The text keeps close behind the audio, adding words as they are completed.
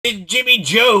It's Jimmy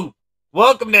Joe.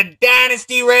 Welcome to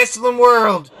Dynasty Wrestling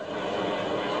World.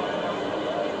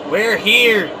 We're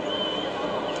here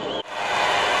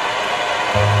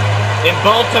in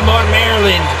Baltimore,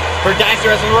 Maryland for Dynasty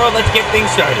Wrestling World. Let's get things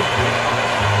started.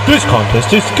 This contest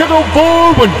is scheduled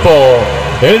for one fall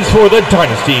and is for the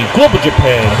Dynasty Global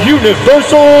Japan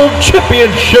Universal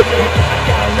Championship.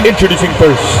 Introducing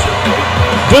first,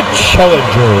 the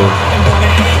challenger.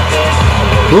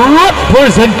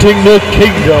 Representing the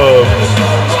Kingdom,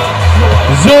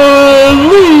 the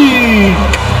League.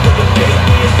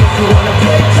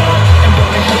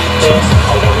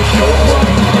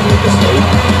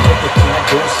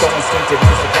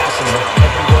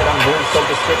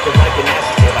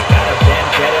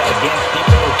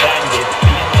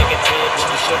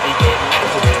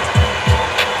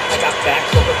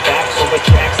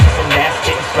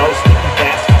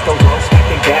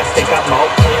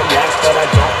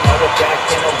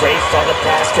 All the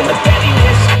past and the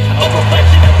pettiness, a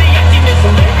reflection of the emptiness.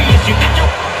 Hilarious, you get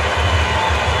your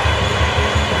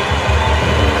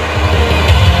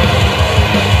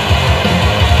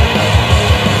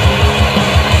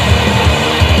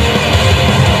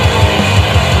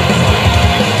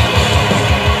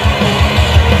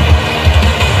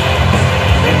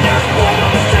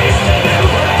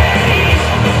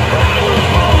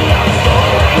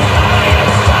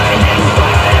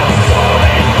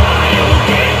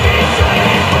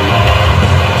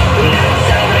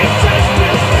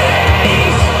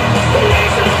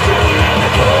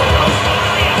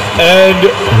And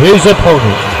his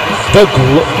opponent,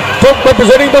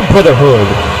 representing the Brotherhood,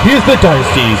 he is the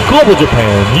Dynasty's Global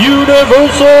Japan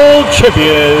Universal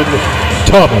Champion,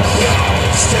 Thomas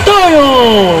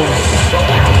Styles.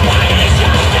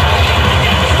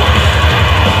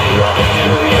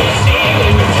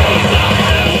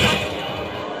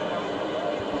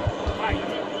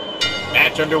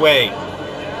 Match underway.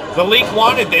 The League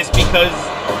wanted this because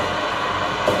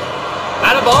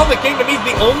out of all the Kingdom, he's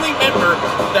the only member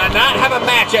to not have a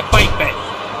match at Fight Fest.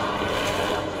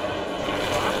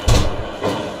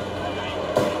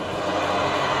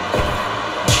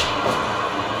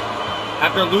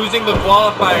 After losing the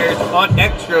qualifiers on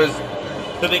extras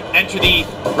to enter the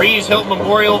Regis Hilton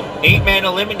Memorial 8-man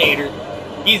Eliminator,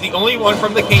 he's the only one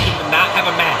from the Kingdom to not have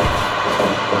a match.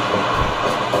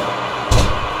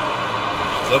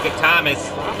 Look at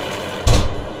Thomas.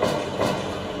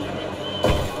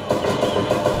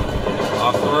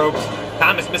 Off the ropes.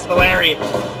 Thomas missed the lariat.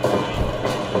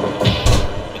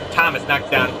 And Thomas knocks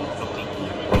down something.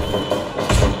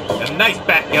 A nice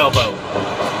back elbow.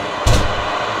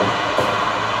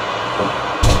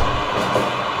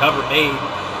 Cover made.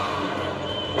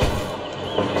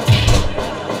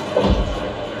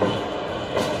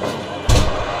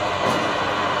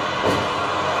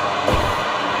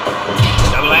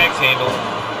 Double axe handle.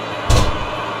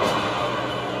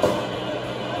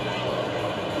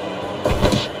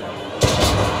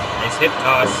 Hip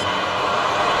toss.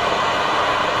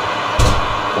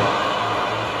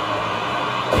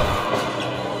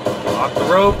 Off the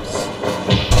ropes.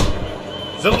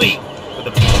 Zalik for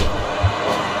the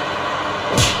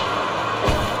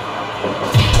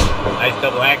nice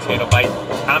double axe handle by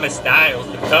Thomas Styles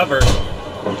to cover.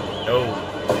 No.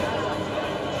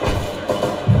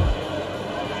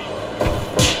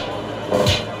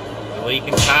 Zalik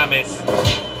and Thomas.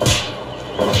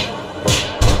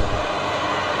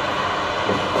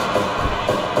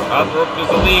 Up rope to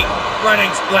the league,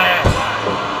 running splash.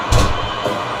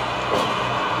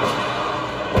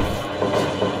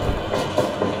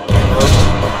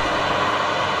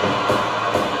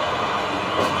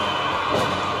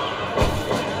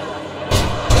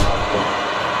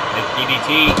 And DDT.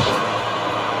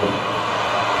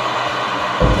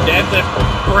 Deadlift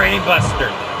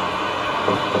brainbuster.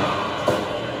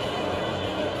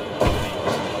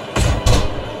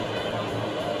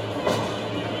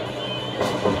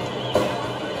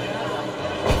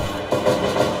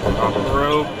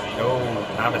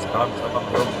 Thomas caught himself on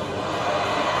the rope.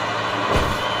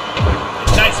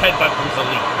 Nice headbutt from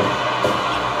Zalik.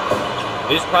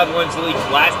 This is probably one of Zalik's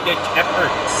last-ditch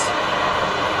efforts.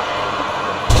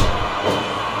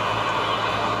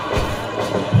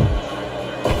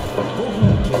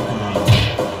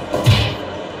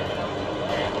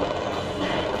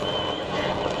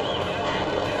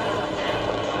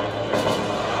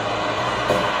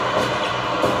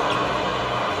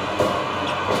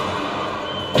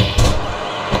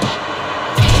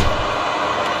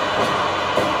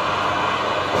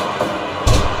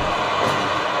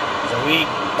 Zalik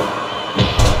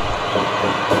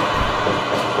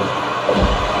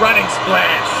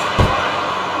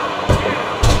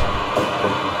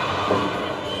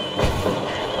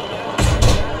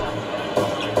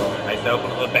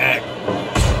from the back.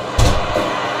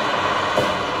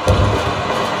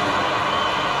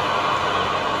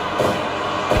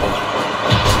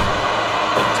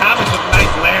 Thomas with a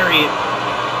nice lariat.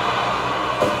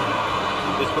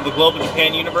 This for the Global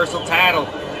Japan Universal title.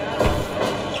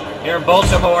 Here in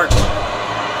Baltimore.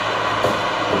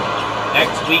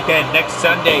 Next weekend, next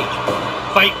Sunday.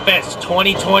 Fight Fest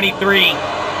 2023.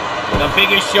 The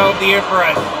biggest show of the year for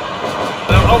us.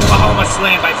 The Oklahoma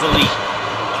Slam by Zalik.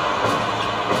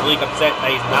 Zalik upset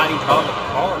that he's not even on the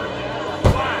card.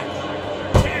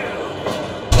 1, 2.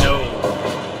 No.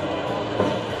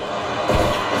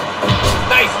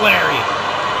 Nice lariat.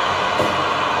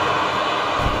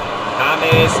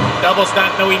 Thomas, double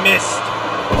stop, no he missed.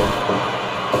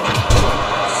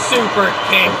 Super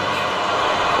kick.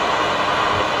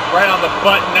 Right on the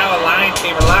button, now a lion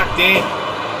tamer locked in.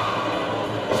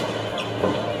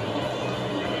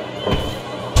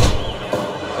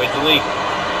 Wait, Zalik.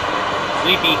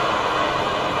 Sleepy.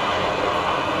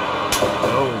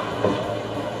 Oh.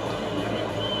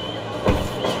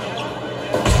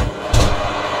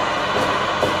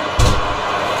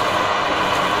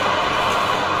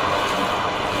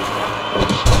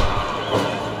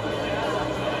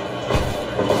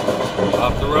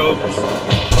 Off the ropes.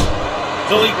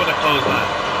 Zalik with a clothesline.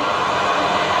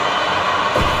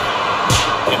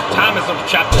 If Thomas will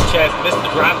chop the chest, missed the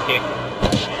drop kick.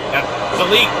 Now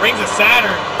Zalik brings a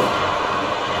Saturn.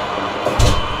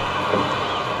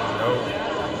 No.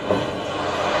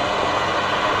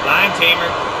 Lion tamer.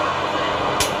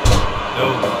 No.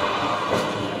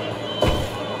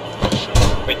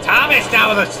 But Thomas now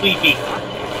with a sleepy.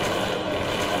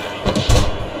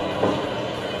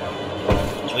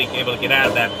 Zalik able to get out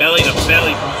of that belly to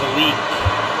belly from Zalik.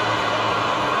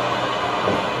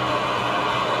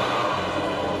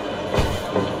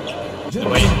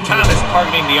 Wait, Thomas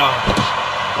targeting the arm.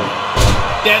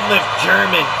 Deadlift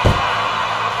German.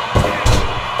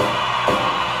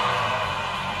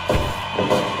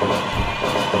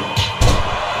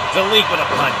 Zalik with a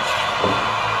punch.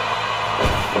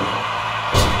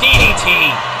 DDT.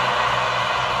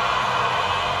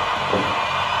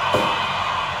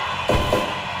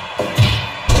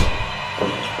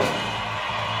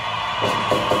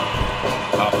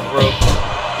 Off the rope.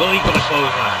 Zalik with a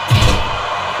clothesline.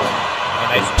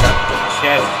 Nice drop to the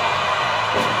chest.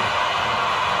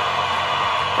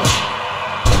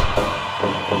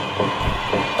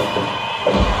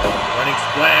 Running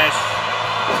splash.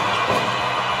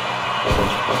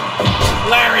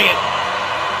 Lariat.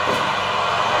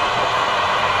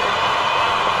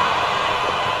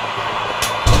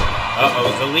 Uh-oh,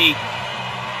 Zalik.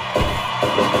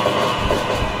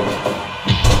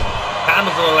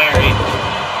 Thomas with a lariat.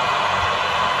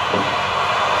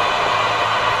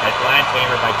 Lion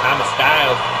tamer by Thomas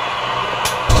Styles.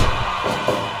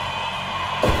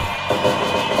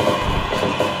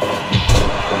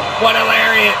 What a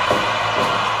lariat!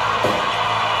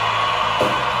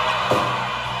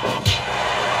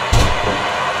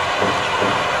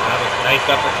 Thomas, nice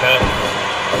uppercut.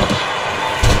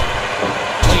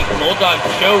 Sweet bulldog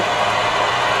choke.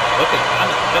 Look at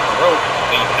Thomas in the rope,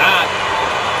 but he's not.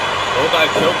 Bulldog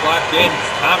choke locked in.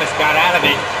 Thomas got out of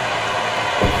it.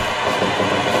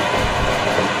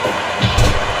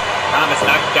 Thomas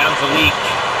knocked down Zalik.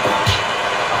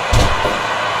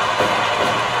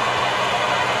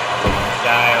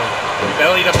 Styles.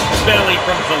 Belly to belly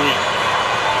from Zalik.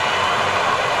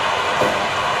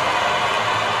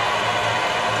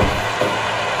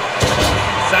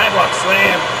 Sidewalk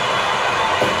slam.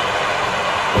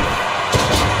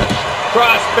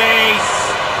 Cross base.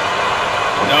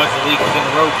 No, Zalik is in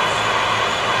the ropes.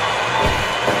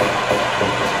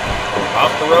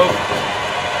 Off the rope.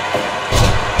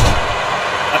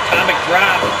 Atomic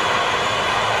drop.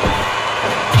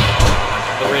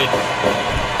 Onto the ridge.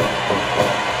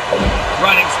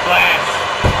 Running splash.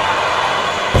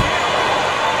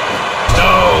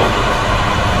 No.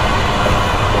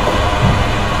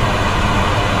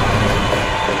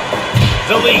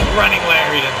 Zalik running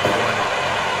lariat into the corner.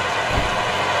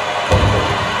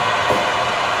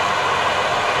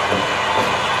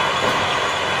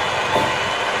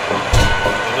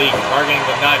 Zalik targeting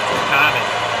the nuts of Thomas.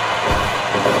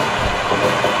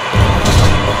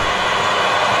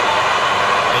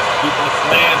 Keeping the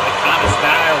slam by Thomas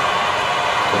Styles.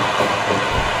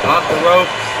 Off the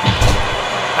ropes.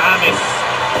 Thomas.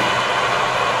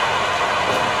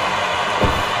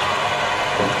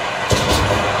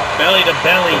 Belly to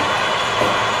belly.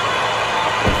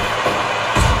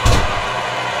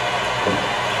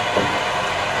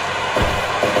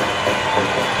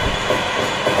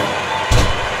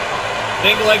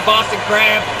 Single leg Boston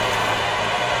Crab.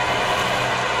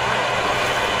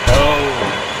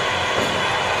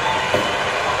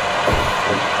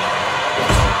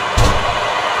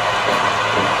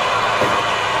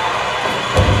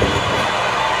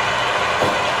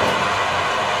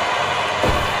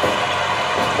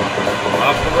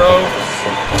 Off the ropes.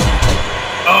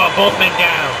 Oh, both men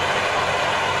down.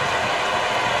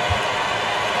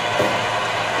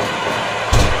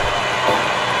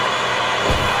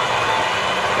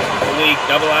 League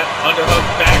double underhook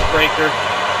backbreaker.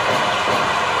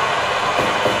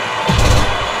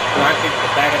 Drop kick to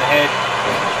the back of the head.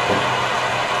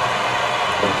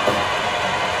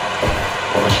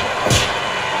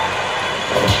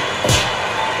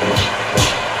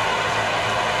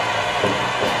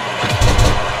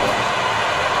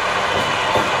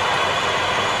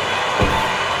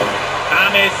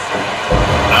 Thomas,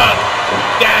 up,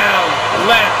 down,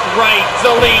 left, right,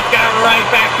 Zalik got right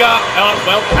back up. Oh,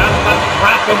 well, Thomas about to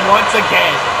drop him once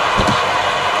again.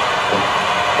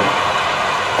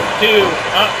 2,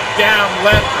 up, down,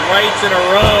 left, rights in a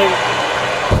row.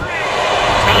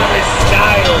 Thomas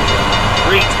Styles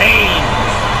retains.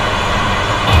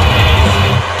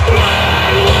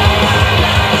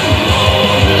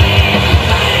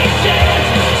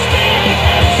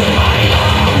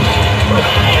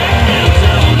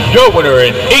 Your winner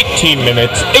in 18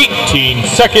 minutes, 18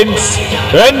 seconds,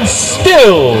 and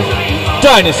still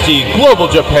Dynasty Global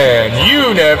Japan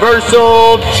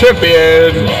Universal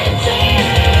Champion,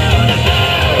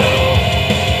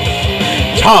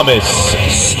 Thomas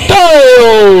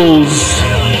Styles.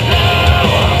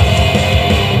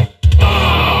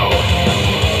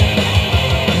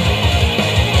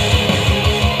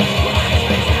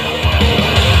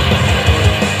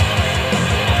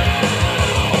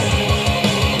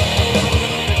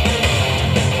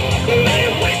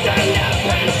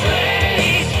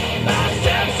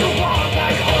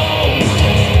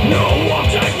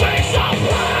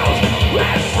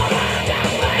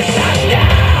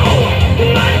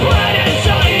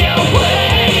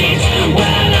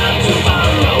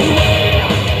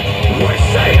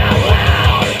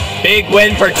 Big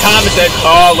win for Thomas.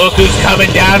 Oh, look who's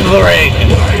coming down to the ring.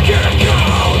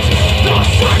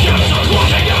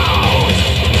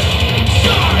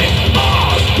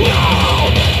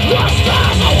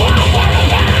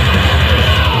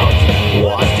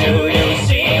 What do you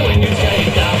see when you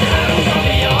take the hands off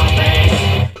your face?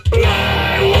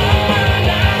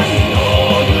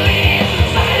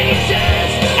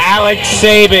 Alex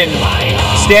Sabin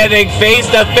standing face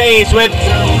to face with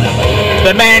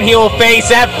the man he will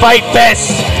face at Fight Fest.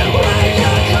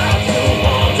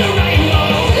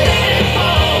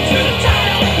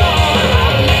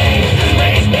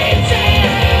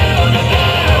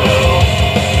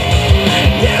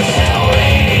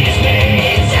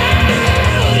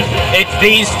 It's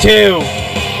these two.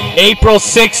 April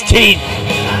 16th.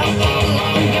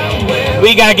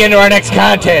 We gotta get into our next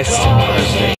contest.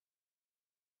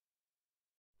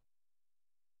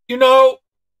 You know,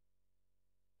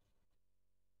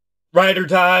 ride or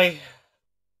die.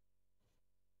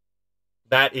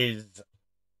 That is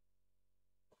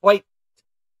quite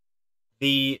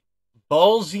the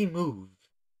ballsy move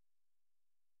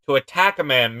to attack a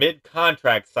man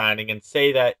mid-contract signing and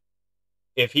say that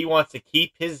if he wants to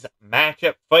keep his match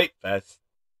at Fight Fest,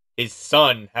 his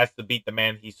son has to beat the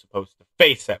man he's supposed to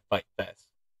face at Fight Fest.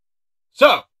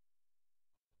 So,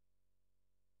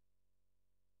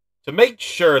 to make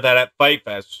sure that at Fight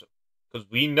Fest, because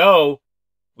we know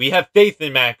we have faith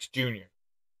in Max Jr.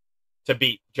 to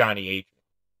beat Johnny Adrian.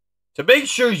 To make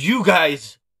sure you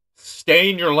guys stay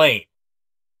in your lane,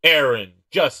 Aaron,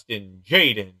 Justin,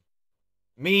 Jaden,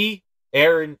 me,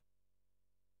 Aaron,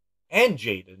 and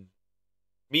Jaden,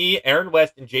 me, Aaron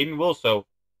West, and Jaden Wilso,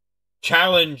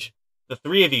 challenge the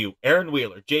three of you, Aaron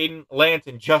Wheeler, Jaden Lance,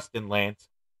 and Justin Lance,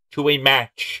 to a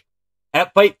match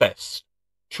at Fight Fest.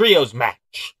 Trios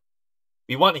match.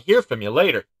 We want to hear from you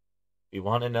later. We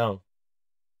want to know.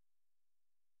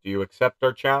 Do you accept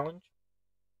our challenge?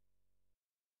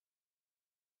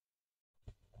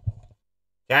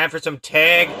 Time for some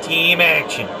tag team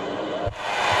action.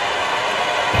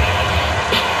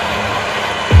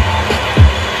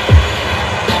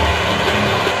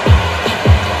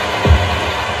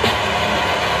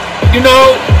 You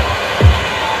know,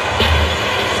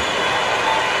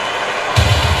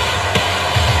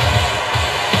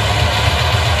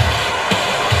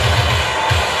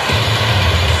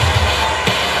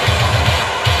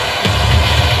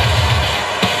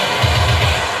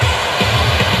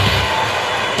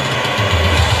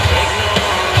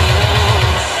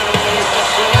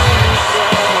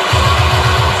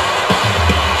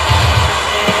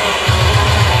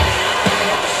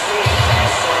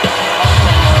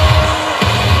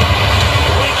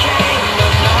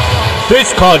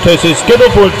 this contest is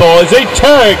scheduled for fall as a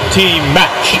tag team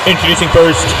match. Introducing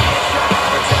first,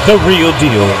 the real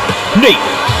deal, Nate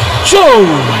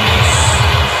Jones.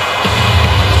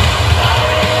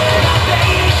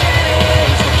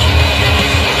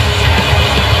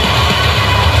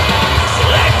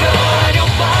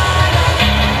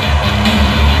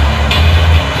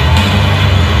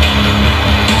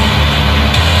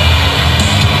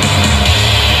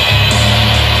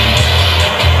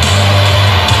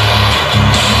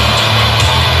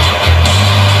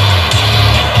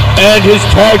 And his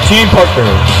tag team partner,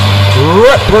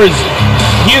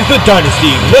 he is the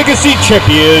Dynasty Legacy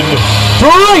Champion,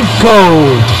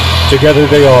 Franco. Together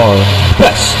they are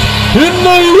best in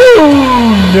the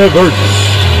universe.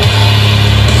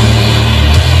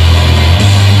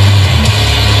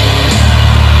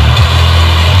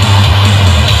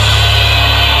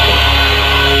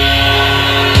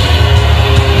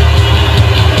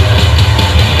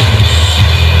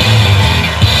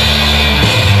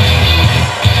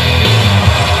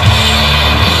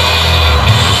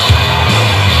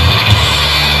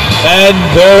 And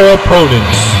their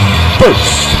opponents.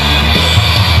 First,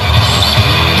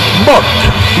 Mark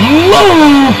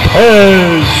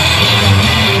Lopez.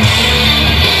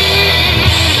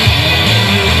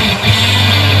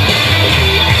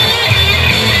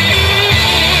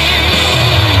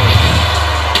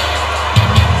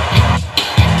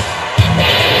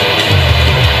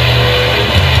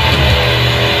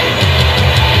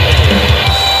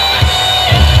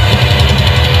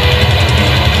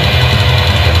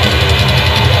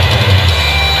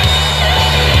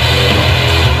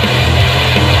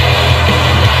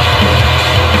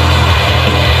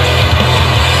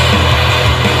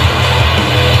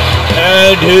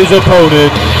 And his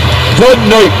opponent, The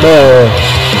Nightmare.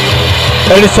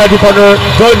 And his tag team partner,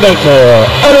 The Nightmare,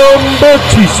 Adam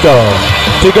Batista.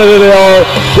 Together they are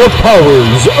the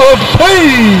Powers of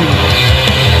Pain.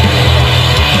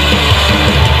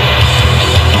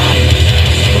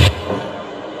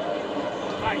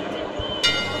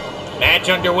 Match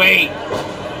underway.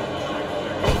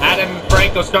 Adam and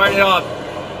Franco started off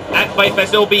at Fight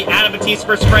Fest. It will be Adam Batista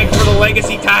versus Franco for the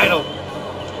Legacy title.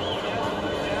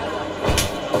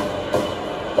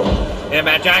 In a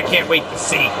match I can't wait to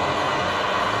see.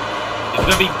 It's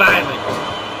gonna be violent.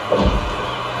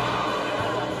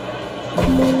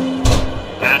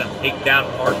 Adam take down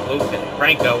Mark Lopez.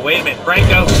 Franco, wait a minute,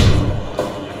 Franco.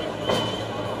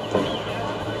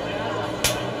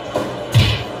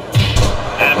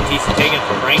 Adam Batista taking it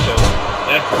from Franco.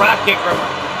 And a drop kick from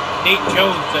Nate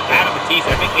Jones to Adam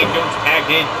Batista. I think Nate Jones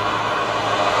tagged in.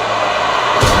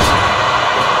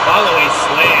 Follow-away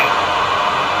slam.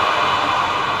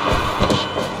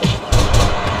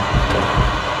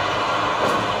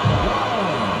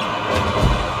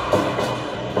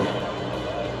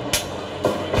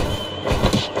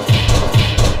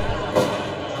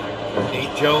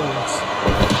 Jones.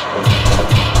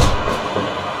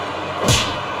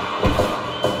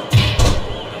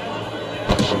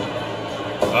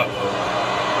 Uh-oh.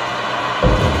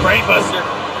 Brainbuster.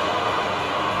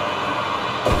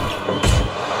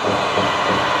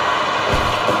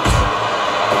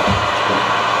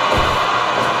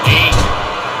 Nate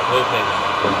Lopez.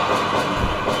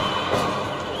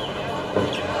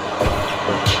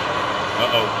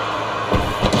 Uh-oh.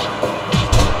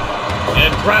 And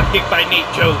a drop kick by Nate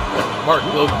Jones. Mark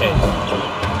Lopez.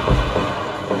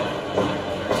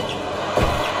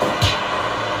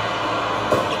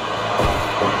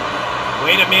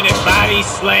 Wait a minute, body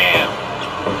slam.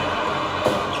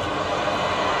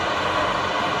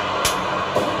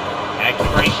 Back to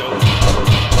Franco.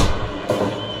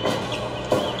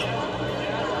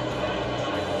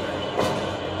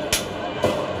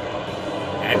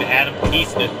 And Adam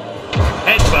Batista.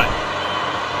 Headbutt.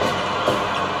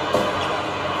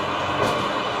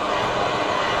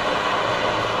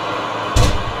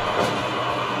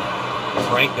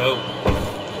 Franco.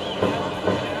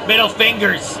 Middle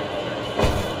fingers.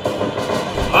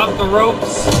 Off the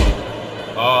ropes.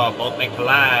 Oh, both may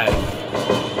collide.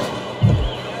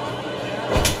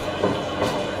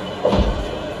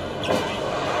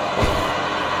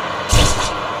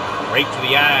 Right to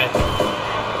the eyes.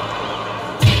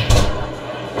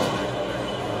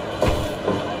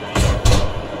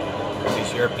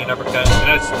 Nice European uppercut.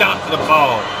 And a stomp to the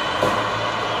ball.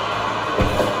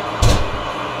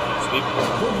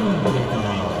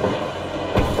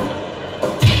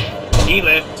 Knee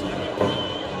lift.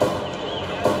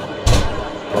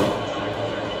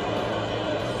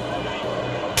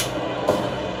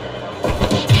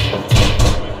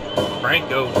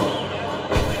 Franco.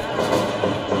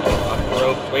 Off the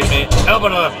rope. Wait a minute. Elbow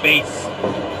to the face.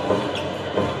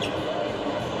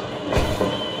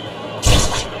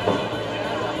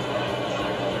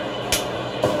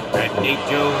 Alright, Nate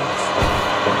Jones.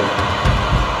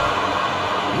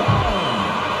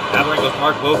 Now there goes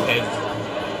Mark Lopez.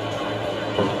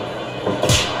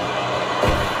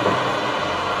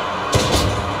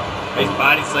 Nice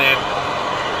body slam.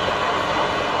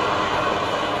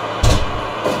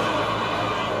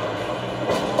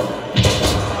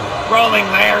 Rolling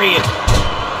lariat.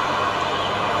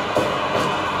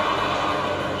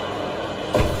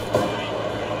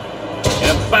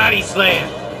 And a body slam.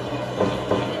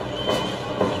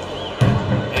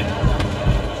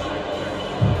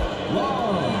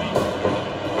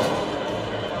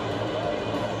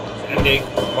 Ending.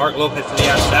 Mark Lopez to the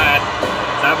outside.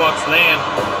 Sidewalk slam.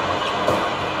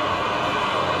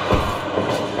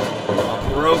 Off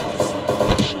the ropes.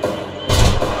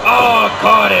 Oh,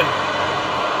 caught him.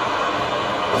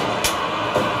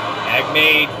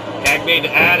 Tag made to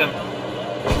Adam.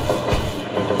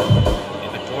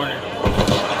 In the corner.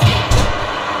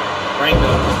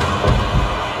 Franco.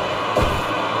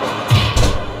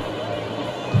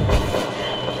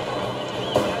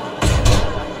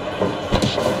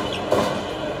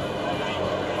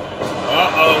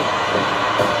 Uh-oh.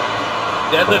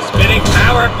 Deadlift spinning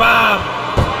power bomb.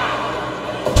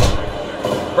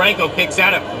 Franco kicks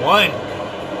out at 1.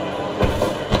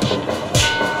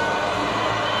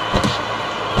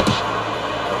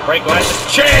 Franco has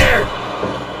his chair.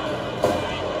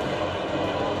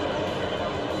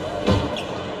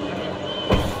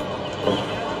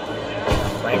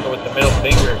 Franco with the middle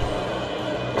finger.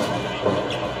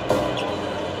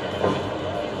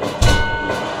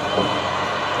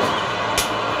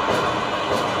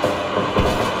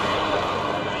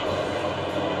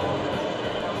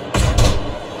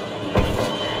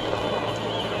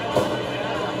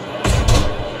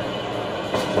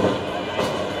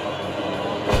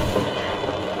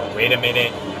 Wait a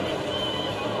minute.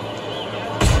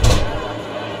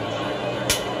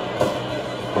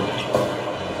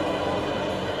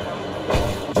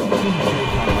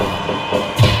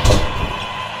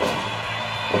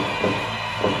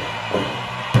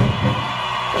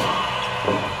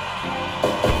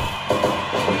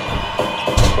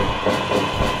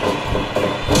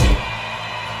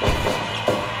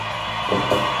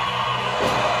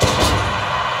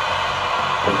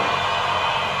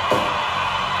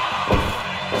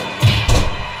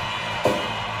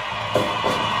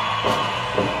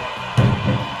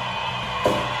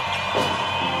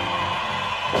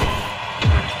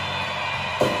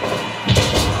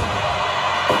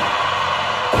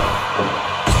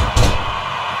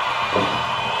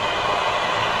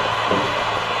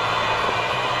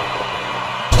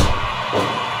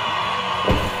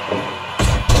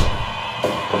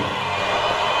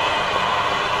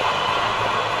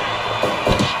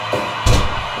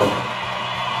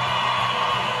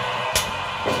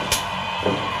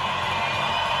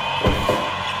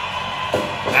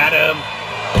 Adam.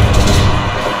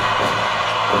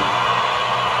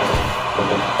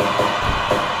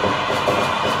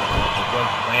 One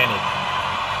planted.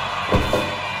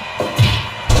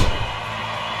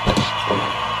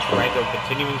 Franco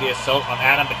continuing the assault on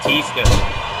Adam Batista.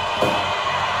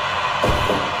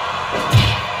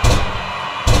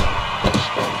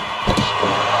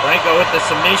 Franco with the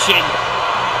submission.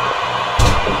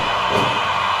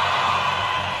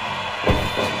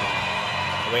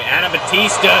 Adam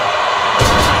Batista.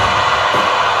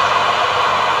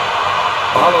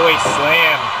 All the way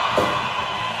slam.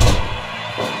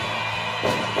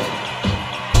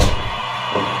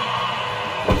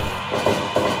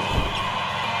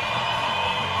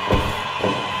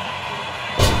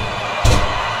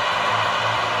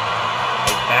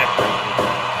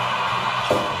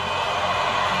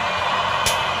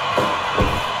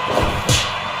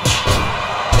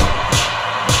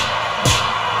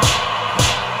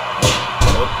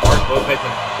 Lopez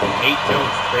and Nate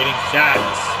Jones trading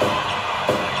shots.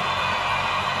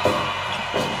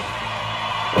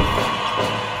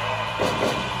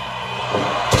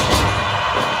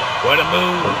 What a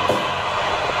move.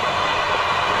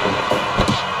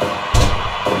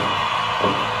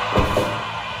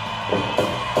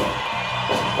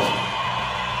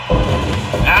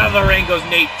 Out of the ring goes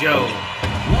Nate Jones.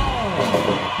 1,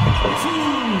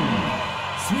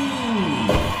 2, 3.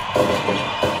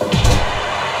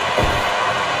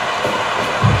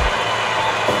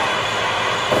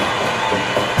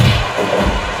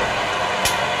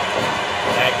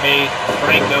 Made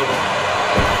Franco.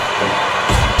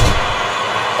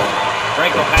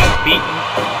 Franco has beaten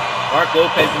Mark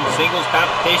Lopez in singles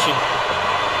competition.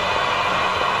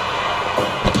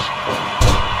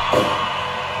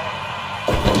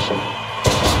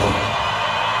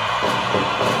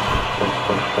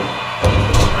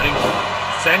 Running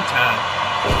senton.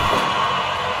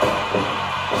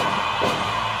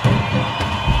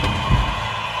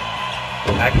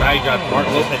 Back body drop. Mark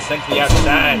Lopez sent to the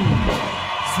outside.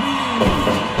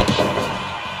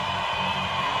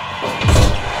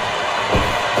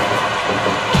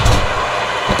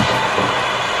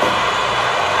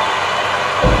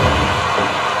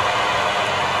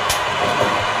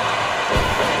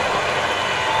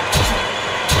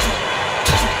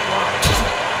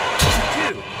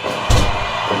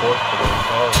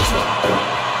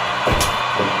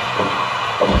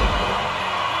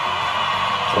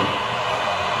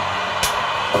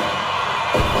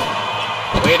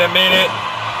 minute.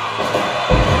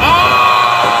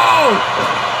 Oh!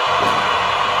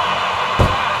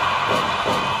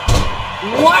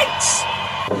 What?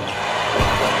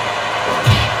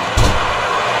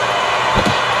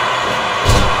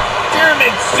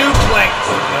 German suplex.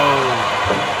 No.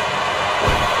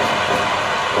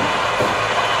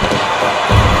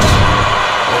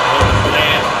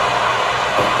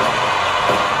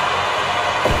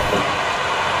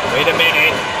 Wait a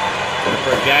minute.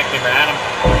 Projecting Adam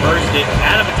first it.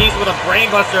 Adam Batista with a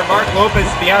brainbuster. Mark Lopez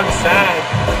to the outside.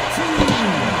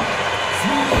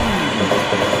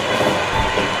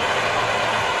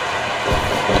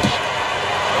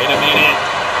 Wait a minute.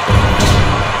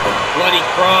 Bloody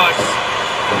cross.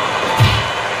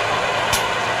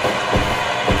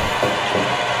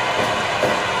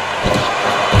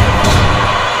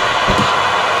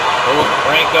 Oh,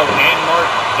 Franco and Mark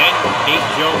and Nate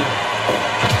Jones.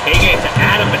 Taking it to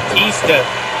Adam Batista.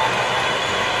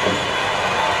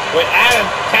 With Adam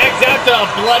tags out to a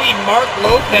bloody Mark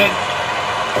Lopez.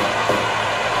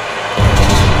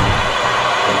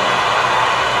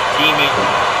 Teammate.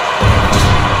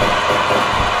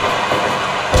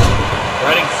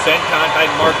 Running senton by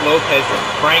Mark Lopez and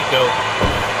Franco.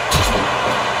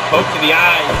 Poke to the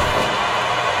eyes.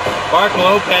 Mark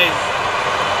Lopez.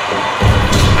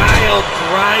 Pile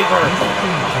driver.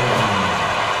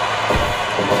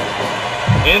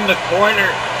 In the corner.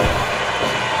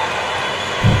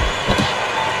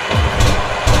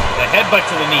 The headbutt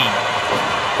to the knee.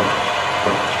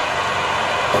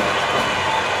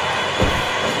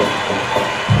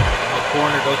 In the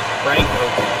corner goes Franco.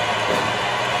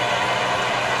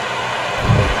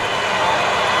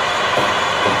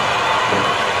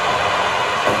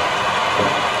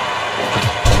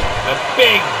 A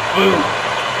big boot.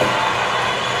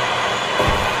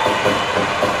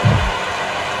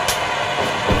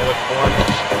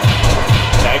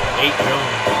 Tag Nate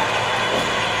Jones.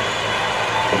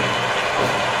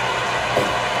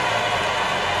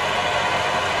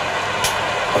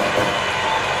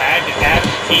 Tag to Adam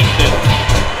Batista.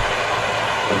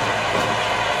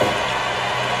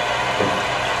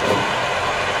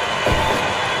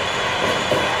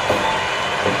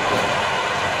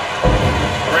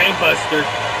 Brainbuster.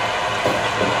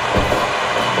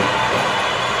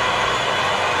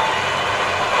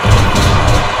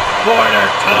 Corner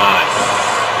toss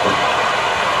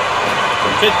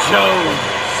to Jones.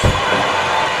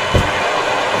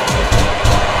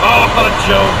 Oh,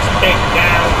 Jones kicked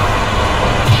down.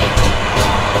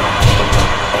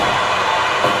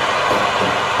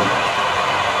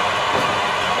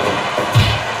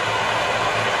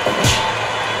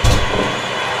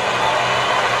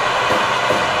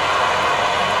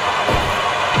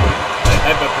 The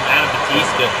headbutt from Adam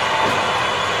Batista.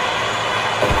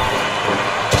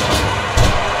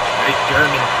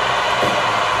 German.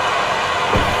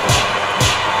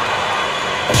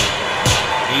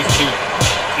 These two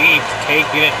teams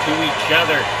taking it to each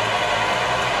other.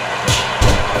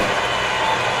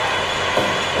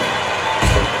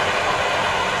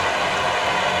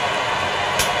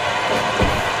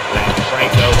 That's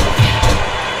Franco.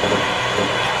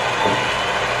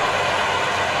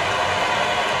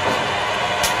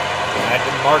 Back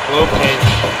to Mark Lopez.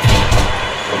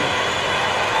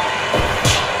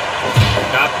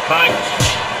 Got the punch.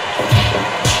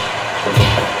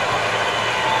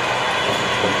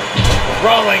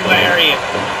 Rolling lariat.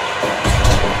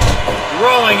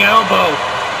 Rolling elbow.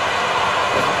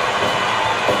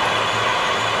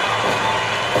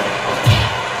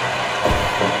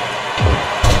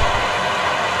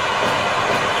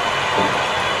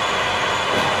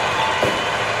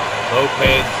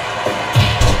 Lopez.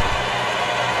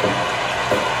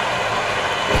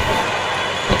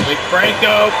 With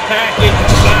Franco, package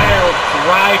style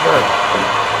driver.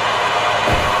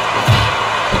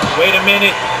 Wait a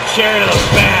minute, chair to the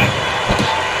back.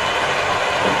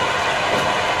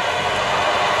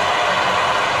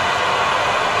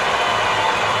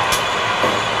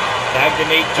 Tag to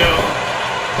Nate Jones.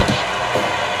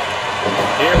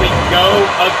 Here we go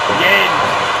again.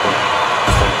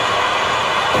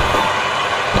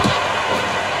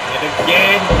 And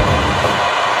again.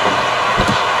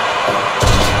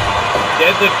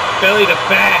 Deadlift belly to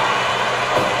back.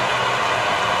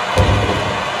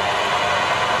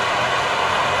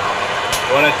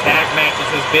 What a tag match this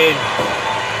has been.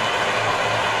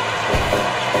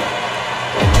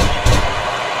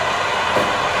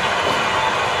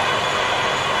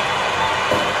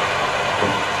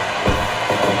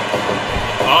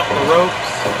 Off the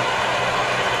ropes.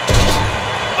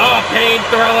 Oh, pain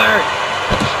thriller.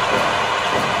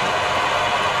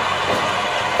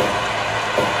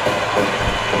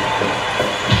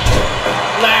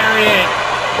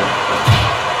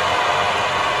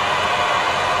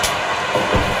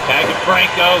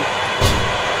 Franco.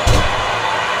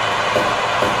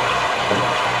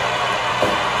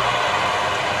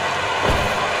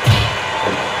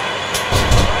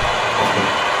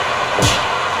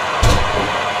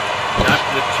 Knock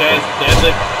to the chest,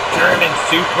 deadlift, German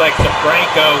suplex to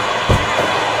Franco.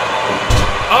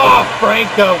 Oh,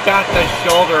 Franco got the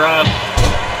shoulder up.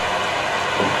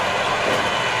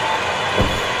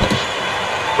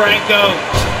 Franco,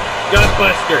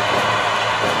 gutbuster.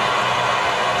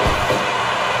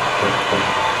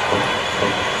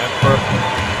 And for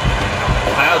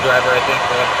pile driver, I think,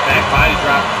 for a back body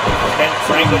drop. Then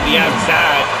Franco to the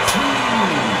outside.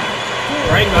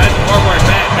 Franco has more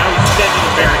back. Now he's sending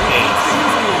the barricades.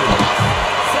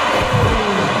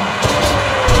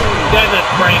 Deadlift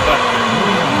brainbuster.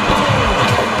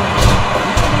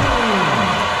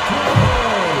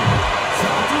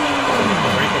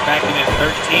 Franco back in at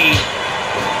 13.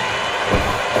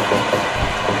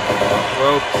 Off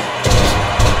ropes.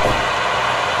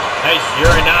 Nice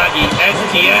Uranagi,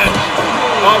 STF.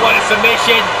 Oh, what a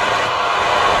submission.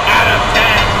 Out of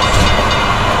 10.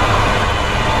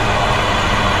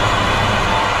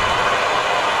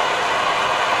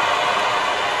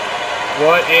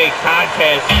 What a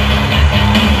contest.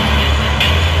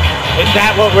 Is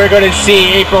that what we're going to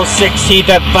see April 16th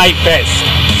at Fight Fest?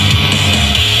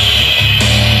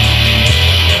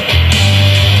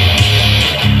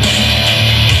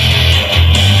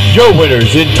 Your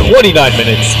winners in 29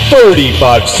 minutes,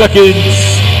 35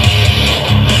 seconds.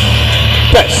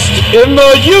 Best in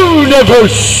the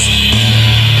universe.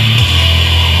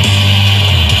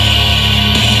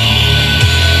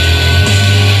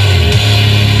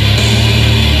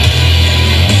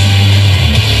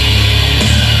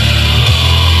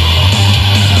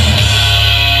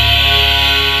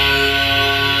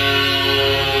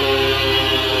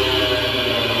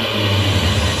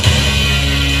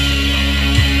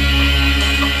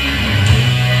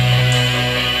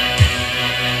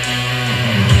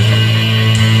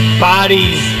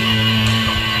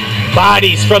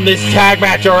 Bodies from this tag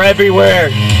match are everywhere.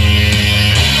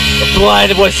 The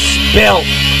blood was spilt.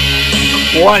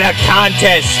 What a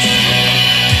contest.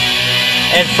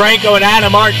 And Franco and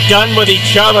Adam aren't done with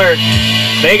each other.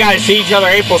 They gotta see each other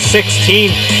April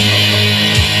 16th.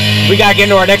 We gotta get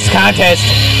into our next contest.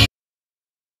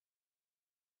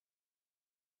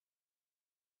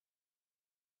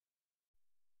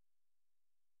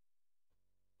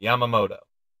 Yamamoto.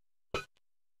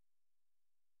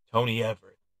 Tony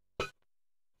Everett.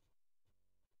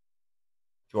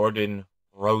 Jordan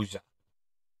Rosa.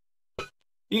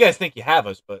 You guys think you have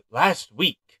us, but last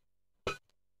week,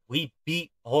 we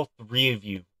beat all three of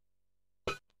you.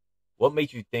 What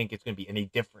makes you think it's going to be any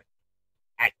different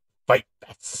at Fight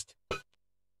Fest?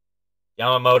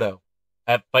 Yamamoto,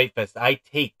 at Fight Fest, I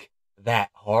take that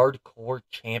hardcore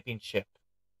championship.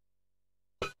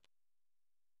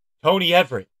 Tony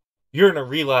Everett, you're going to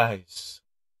realize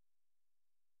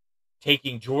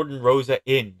taking Jordan Rosa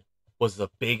in was the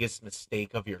biggest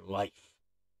mistake of your life.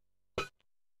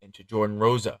 And to Jordan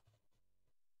Rosa,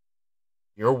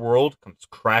 your world comes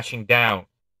crashing down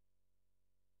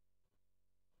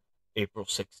April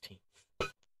 16th.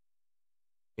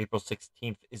 April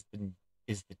 16th is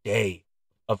the day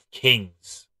of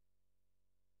kings.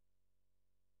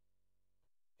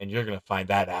 And you're going to find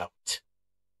that out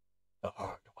the hard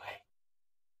way.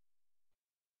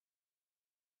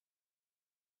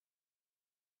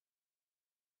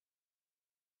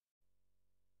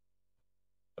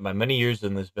 In my many years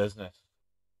in this business,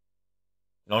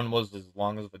 none was as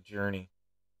long as a journey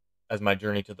as my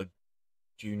journey to the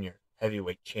junior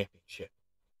heavyweight championship.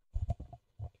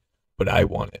 But I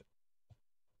won it.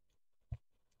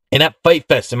 And at Fight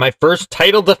Fest, in my first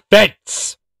title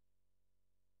defense,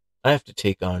 I have to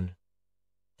take on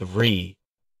 3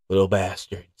 little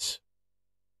bastards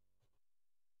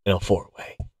in a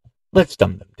 4-way. Let's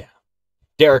dumb them down.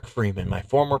 Derek Freeman, my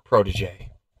former protege,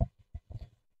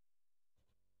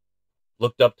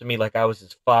 looked up to me like I was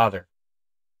his father.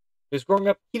 Because growing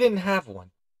up, he didn't have one.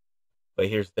 But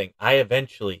here's the thing. I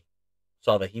eventually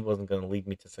saw that he wasn't going to lead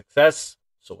me to success,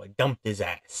 so I dumped his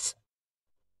ass.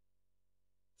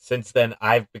 Since then,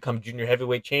 I've become junior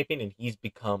heavyweight champion, and he's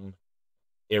become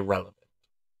irrelevant.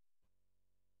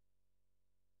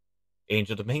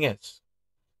 Angel Dominguez,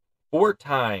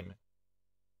 4-time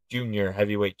junior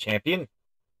heavyweight champion.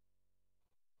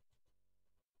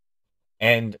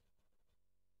 And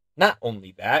not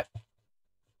only that,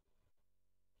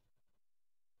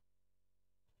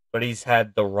 but he's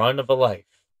had the run of a life.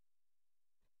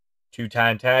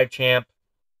 2-time tag champ,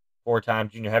 4-time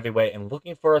junior heavyweight, and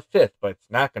looking for a 5th, but it's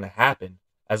not going to happen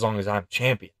as long as I'm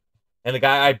champion. And the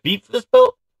guy I beat for this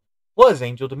belt was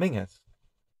Angel Dominguez.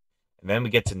 And then we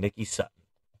get to Nikki Sutton.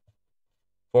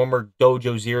 Former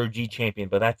Dojo Zero G champion,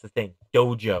 but that's the thing.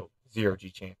 Dojo Zero G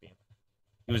champion.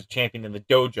 He was a champion in the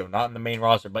dojo, not in the main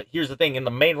roster. But here's the thing. In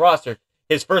the main roster,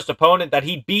 his first opponent that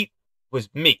he beat was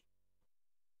me.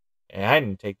 And I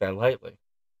didn't take that lightly.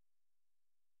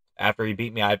 After he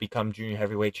beat me, I become junior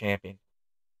heavyweight champion.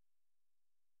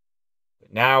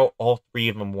 But now, all three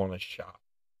of them want a shot.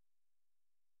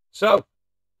 So,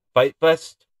 Fight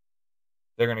Fest,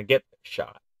 they're going to get their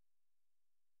shot.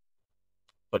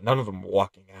 But none of them are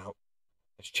walking out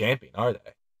as champion, are they?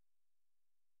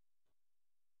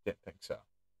 Didn't think so.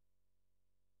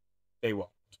 They won't.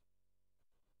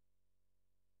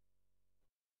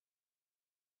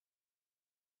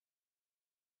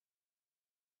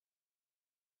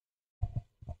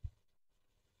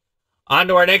 On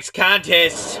to our next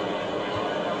contest.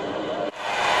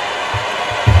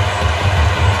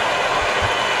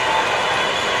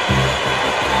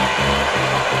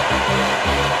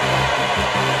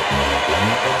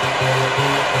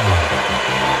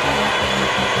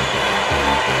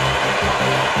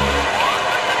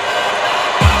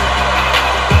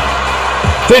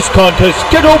 This contest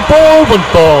scheduled for one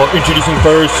fall. Introducing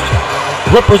first,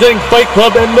 representing Fight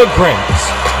Club and the Grants,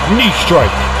 knee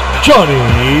strike, Johnny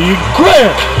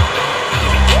Grant.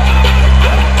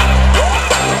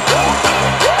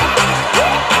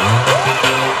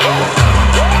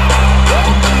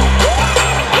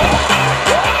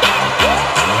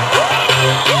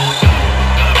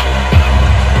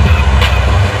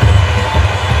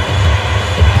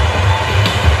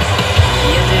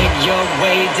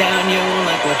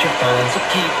 So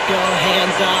keep your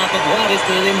hands off of what is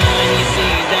really mine. You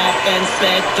see that fence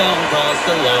said don't cross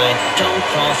the line. Don't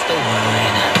cross the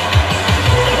line.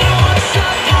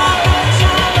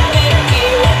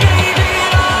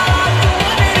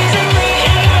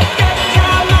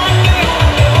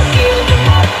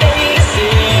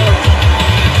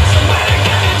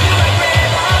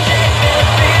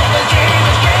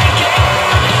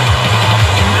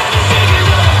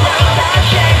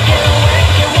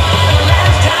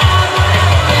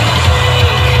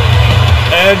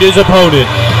 And his opponent,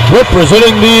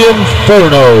 representing the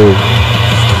Inferno,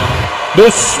 the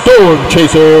Storm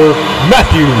Chaser,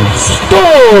 Matthew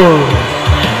Storm.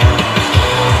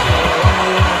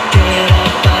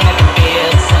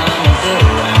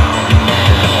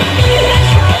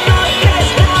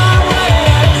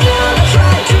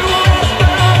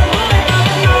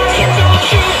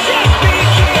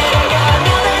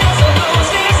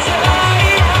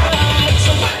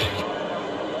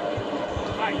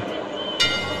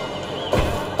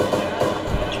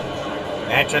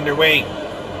 Match underway.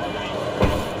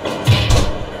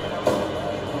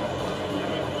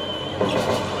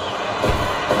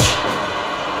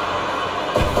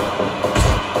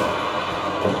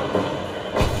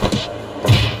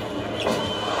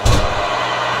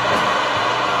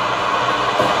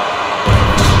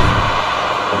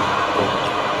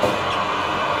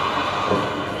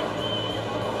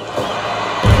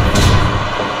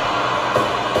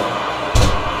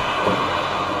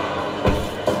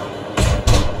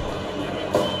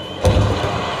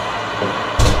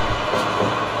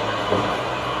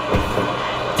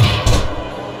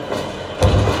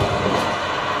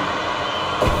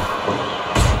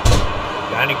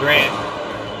 Grant.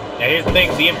 Now here's the thing,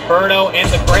 the Inferno and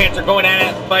the Grants are going at it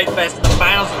at Fight Fest in the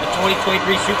finals of the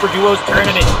 2023 Super Duos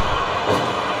Tournament.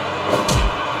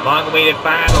 Long-awaited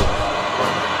finals.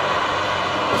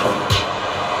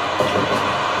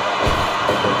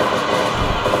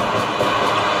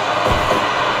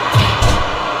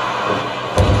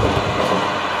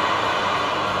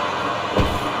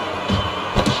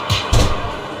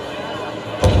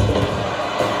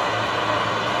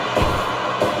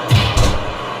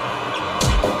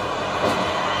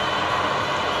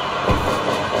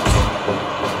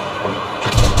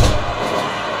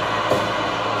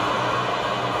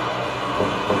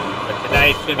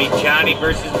 It's going to be Johnny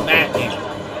versus Matthew.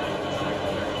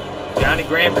 Johnny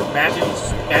Grant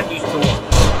versus Matthew Storm.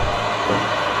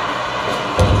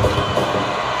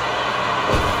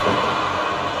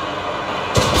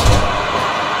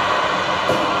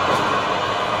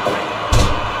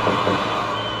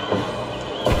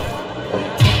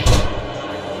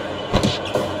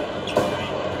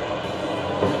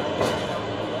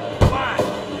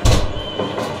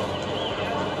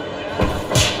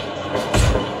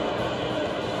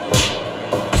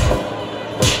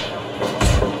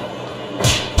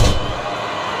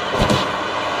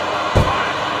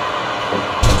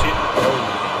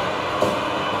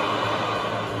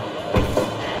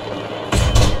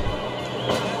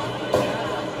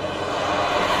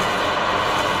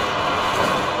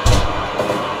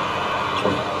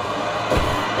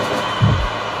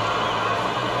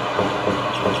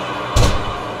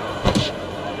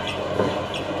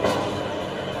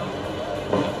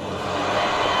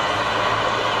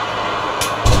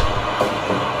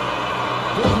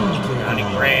 Johnny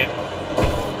Grant.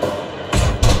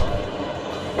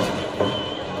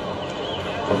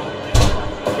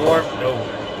 Storm, no.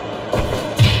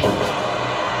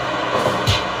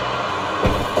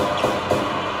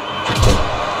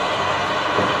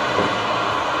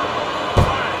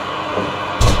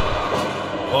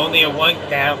 Only a 1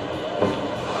 count.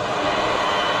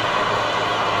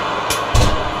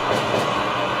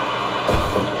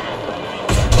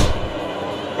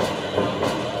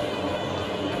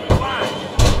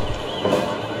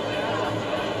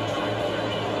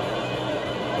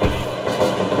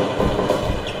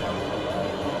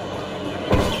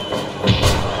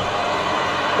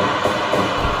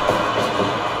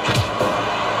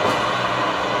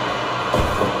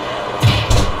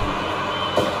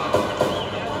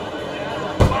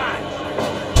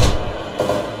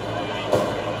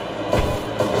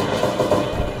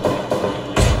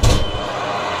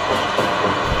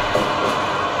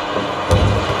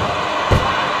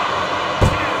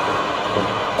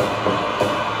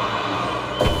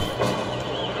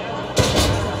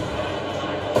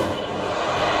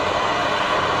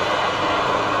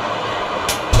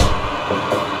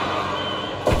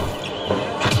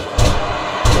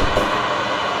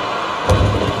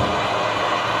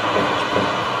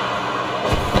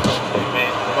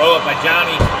 Roll up by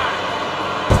Johnny.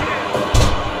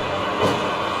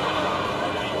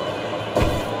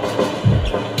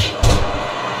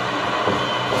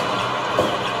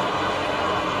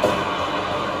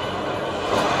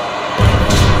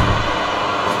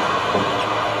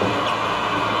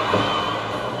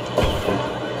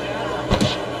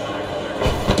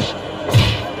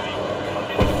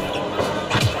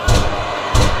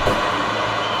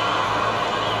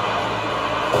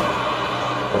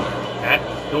 At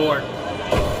the door.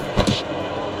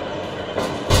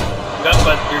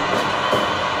 Gutbuster.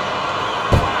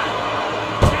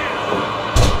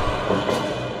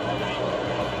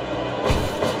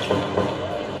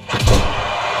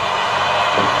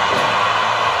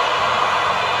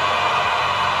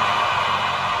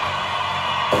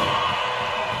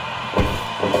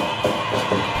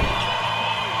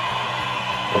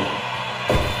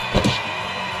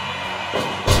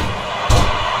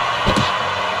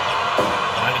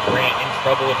 Johnny Grant in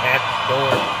trouble with half the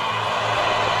storm.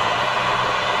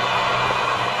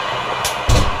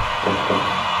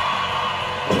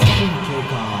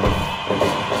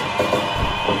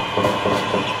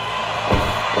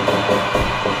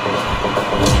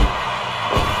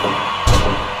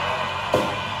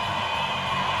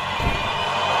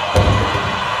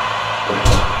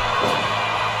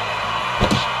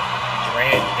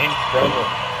 Grant in trouble.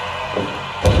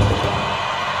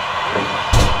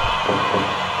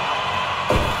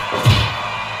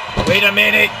 Wait a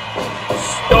minute.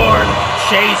 Storm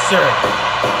Chaser.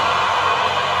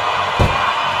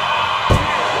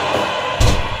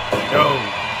 Go.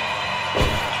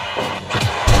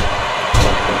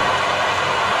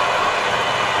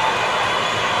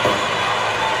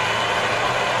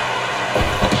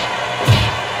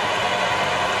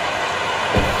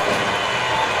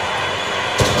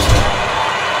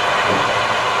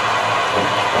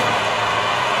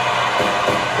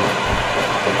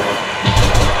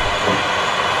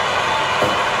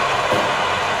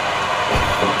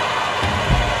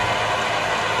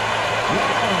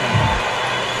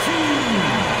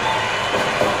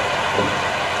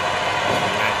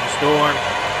 Storm.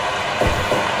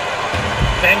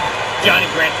 Then Johnny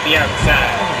Grant to the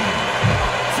outside.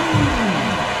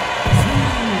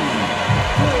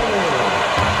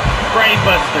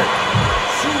 Brainbuster.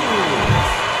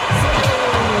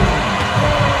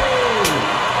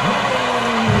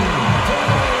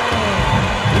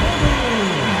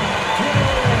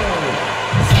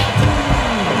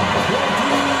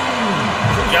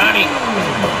 Johnny.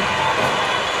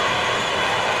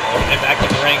 And back in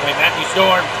the ring with Matthew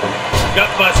Storm.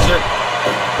 Gutbuster.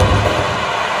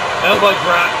 Elbow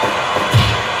drop.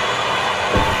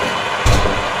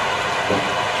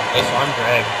 Nice arm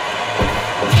drag.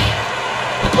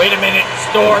 Wait a minute.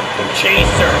 Storm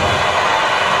Chaser.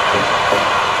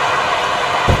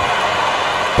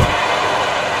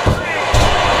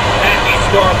 Matthew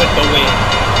Storm with the win.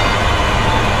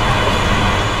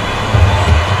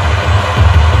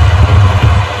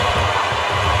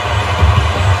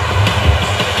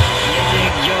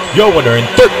 Your winner in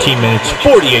 13 minutes,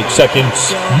 48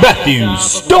 seconds, Matthew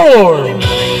Storm. You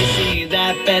see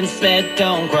that Ben said,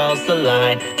 don't cross the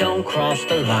line, don't cross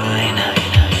the line.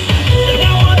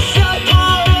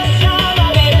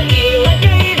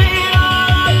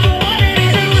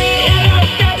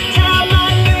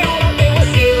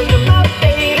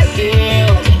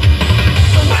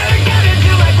 Somebody gotta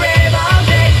do my grave, I'll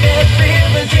take this.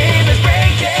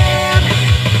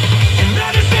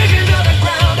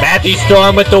 Tati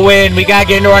Storm with the win. We gotta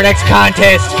get into our next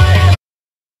contest.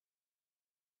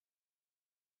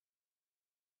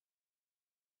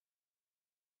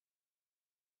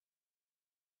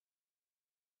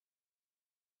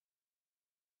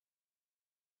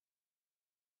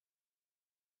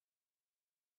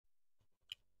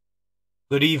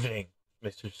 Good evening,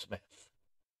 Mr. Smith.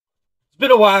 It's been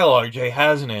a while, RJ,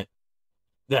 hasn't it?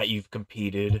 That you've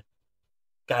competed.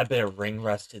 Got a bit of ring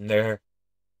rust in there.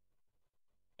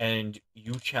 And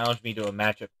you challenged me to a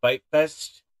match at Fight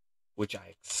Fest, which I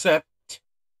accept.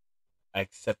 I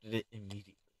accepted it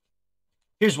immediately.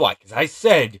 Here's why, because I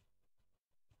said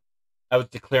I was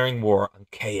declaring war on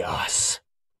chaos.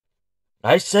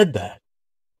 I said that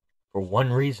for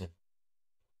one reason.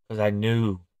 Because I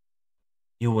knew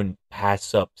you wouldn't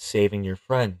pass up saving your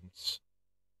friends.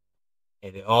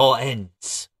 And it all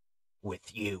ends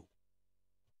with you.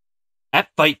 At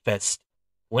Fight Fest,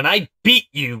 when I beat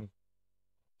you,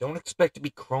 don't expect to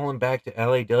be crawling back to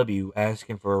LAW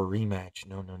asking for a rematch.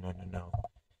 No.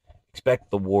 Expect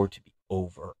the war to be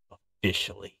over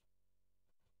officially.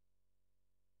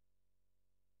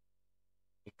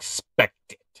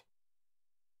 Expect it.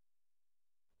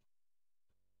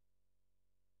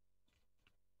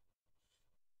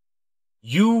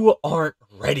 You aren't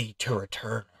ready to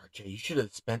return, RJ. You should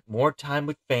have spent more time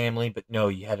with family, but no,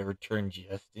 you had to return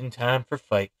just in time for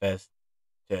Fight Fest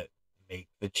to make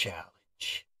the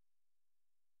challenge.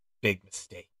 Big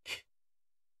mistake.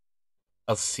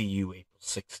 I'll see you April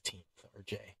 16th,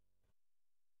 RJ.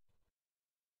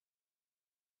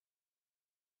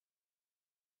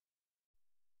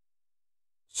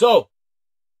 So,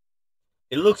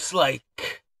 it looks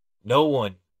like no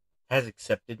one has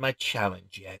accepted my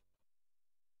challenge yet.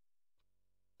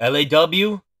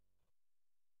 LAW,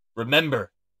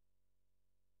 remember,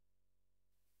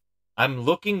 I'm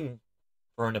looking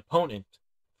for an opponent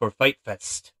for Fight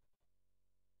Fest.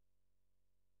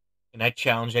 And I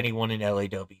challenge anyone in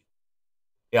LAW.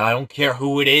 Yeah, I don't care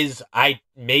who it is. I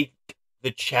make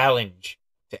the challenge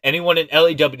to anyone in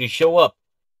LAW to show up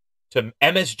to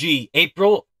MSG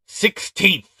April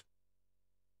 16th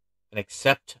and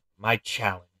accept my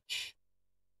challenge.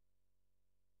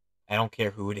 I don't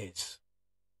care who it is.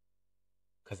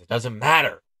 Because it doesn't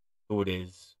matter who it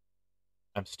is.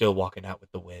 I'm still walking out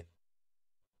with the win.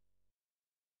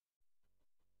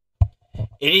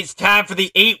 It is time for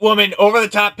the 8-woman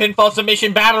over-the-top pinfall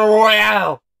submission battle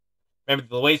royale. Remember,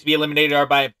 the ways to be eliminated are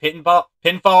by a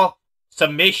pinfall,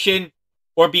 submission,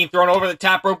 or being thrown over the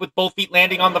top rope with both feet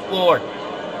landing on the floor.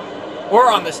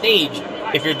 Or on the stage,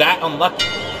 if you're that unlucky.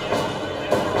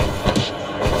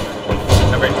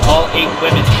 Remember, it's all 8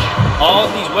 women. All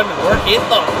of these women were in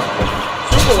the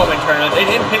Superwoman tournament. They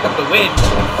didn't pick up the win.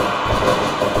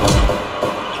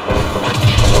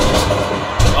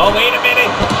 Oh, wait a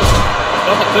minute.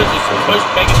 Someone could just push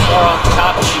Megan Starr on the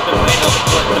top and she could land on the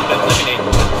floor and could have been eliminated.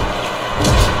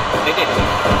 They didn't.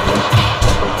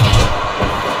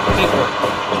 Teamwork.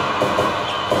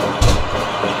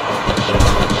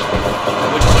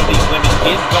 Which one of these women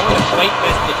is going to Fight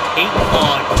Fest to take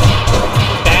on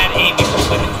Bad Amy for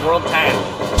Women's World Title?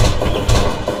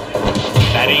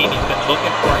 Bad Amy's been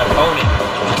looking for an opponent.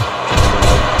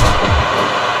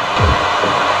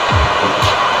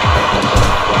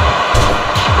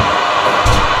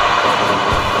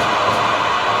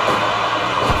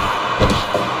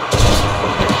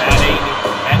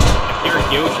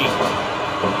 Yoshi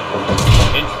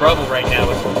in trouble right now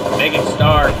with Megan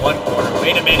Starr in one corner.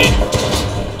 Wait a minute.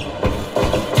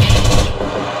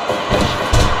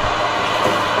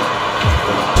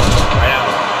 Right out.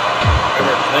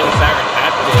 Remember, Layla Siren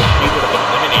had to, he would have been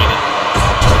eliminated.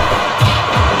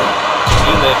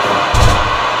 He lived.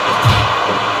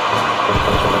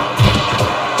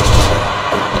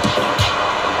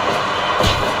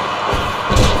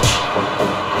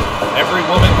 Every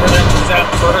woman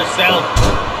for herself.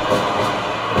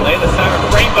 Layla Siren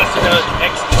brainbuster to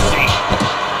ecstasy.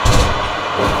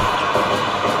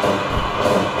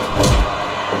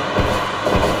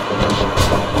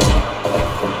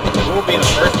 Who will be the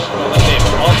first one to eliminate?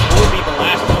 Who will be the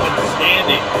last one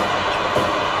standing?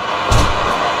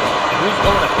 And who's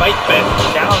going to Fight Fest to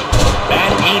challenge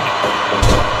Bad Amy?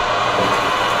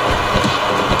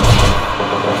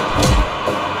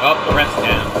 Oh, the ref's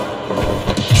down.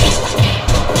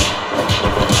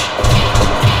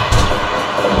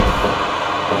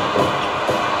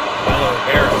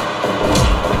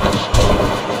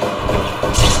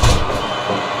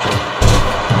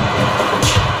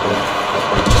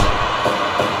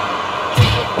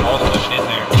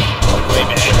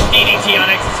 On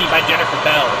Ecstasy by Jennifer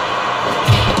Bell.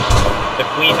 The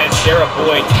Queen has Sarah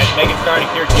Boyd, has Megan Starr and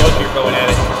Kira Kyoshi going at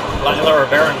it. Lila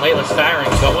Rivera and Layla Siren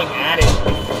going at it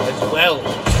as well.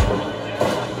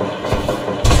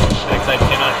 Backside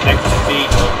pin on Ecstasy.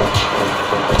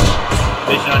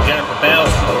 Vision on Jennifer Bell.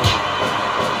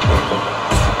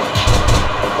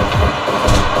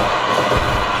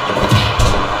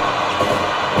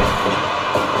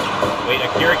 Wait,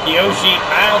 Akira Kiyoshi,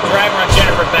 pile driver on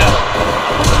Jennifer Bell.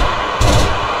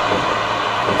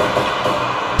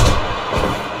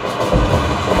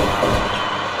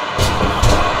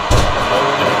 No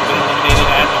woman has been eliminated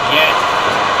as of yet.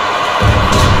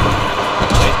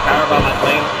 Nice powerbomb on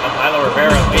Lila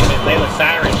Rivera. Wait a minute, Layla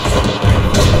Siren.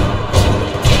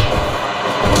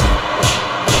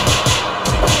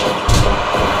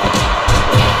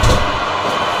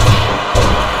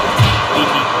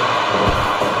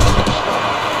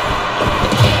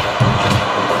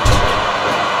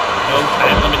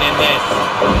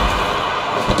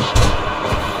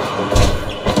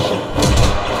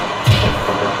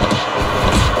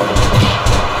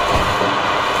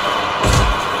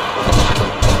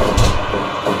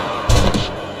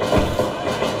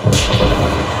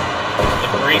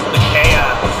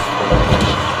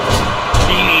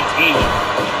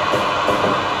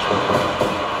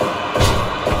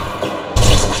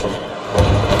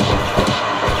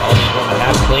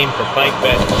 For Fight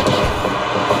Bet.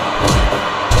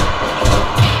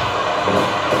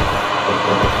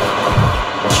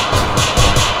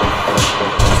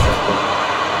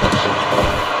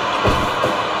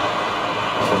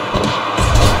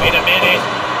 Wait a minute.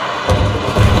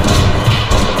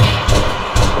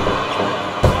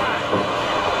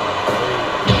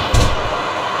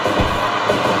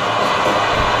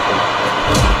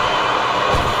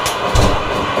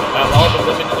 Well, all the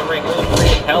women in the ring will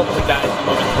free help with Dynasty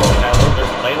Women's World title.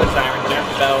 There's Layla Siren,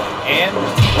 Jennifer Bell, and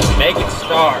Megan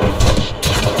Starr.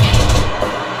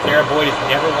 Sarah Boyd has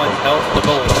never once held the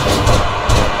gold.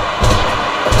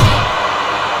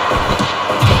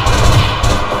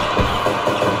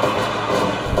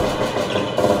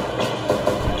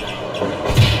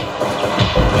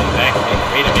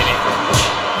 Wait a minute.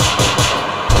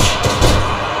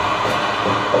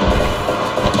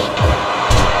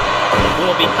 Who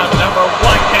will become number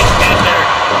one contender?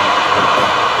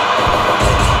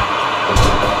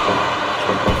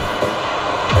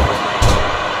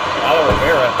 Lila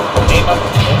Rivera came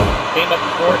up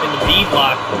short in the B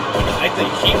block. I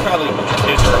think she probably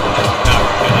deserved an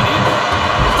opportunity.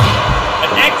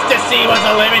 But Ecstasy was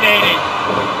eliminated.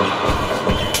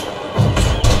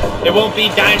 It won't be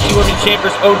Dynasty Women's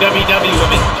Chambers OWW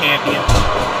Women's Champion.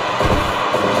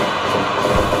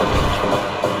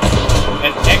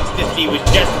 As Ecstasy was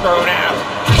just thrown out.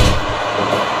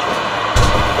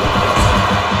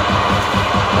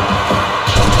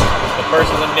 The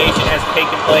first elimination has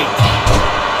taken place.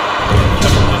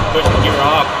 Someone just pushed the gear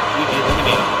off. He'd be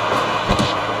eliminated.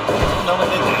 No one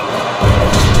did that.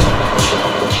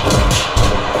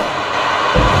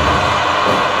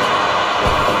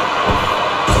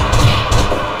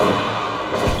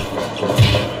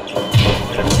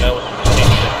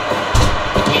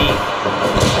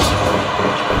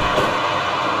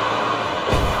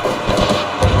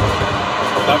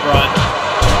 Cover on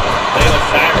Layla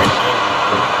Siren.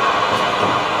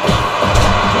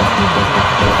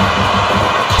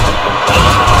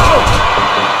 Oh!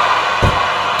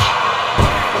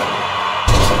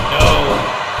 No.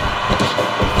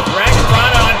 Dragon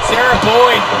Rana on Sarah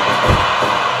Boyd.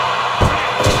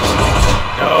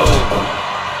 No.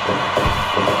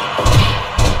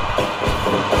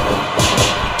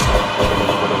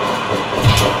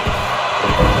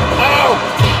 Oh!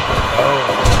 Oh.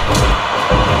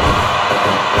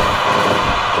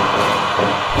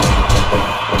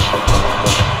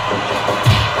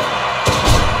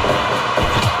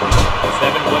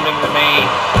 7 women remain.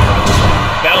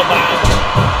 Bell bomb.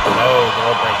 No,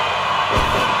 ball break.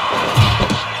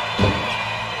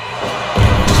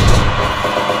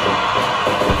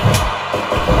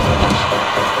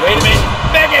 Wait a minute.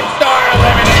 Megan Starr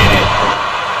eliminated.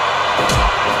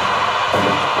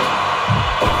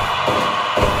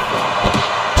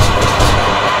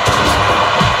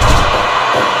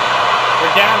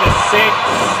 We're down to 6.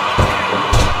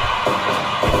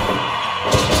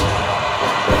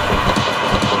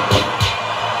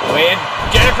 And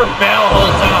Jennifer Bell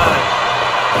holds on.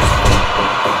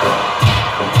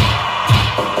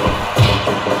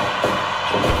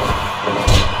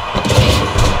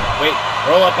 Wait,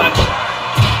 roll up on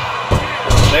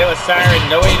Layla Siren.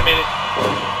 No, wait a minute.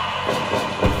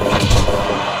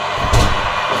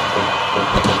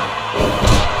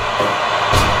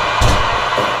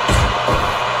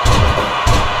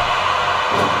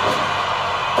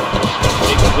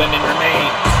 Big women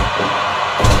remain.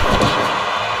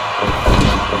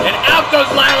 goes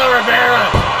Lila Rivera.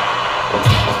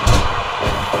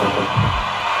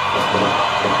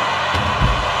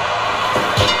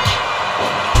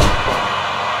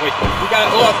 Wait, who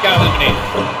else got eliminated?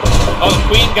 Oh, the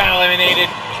Queen got eliminated.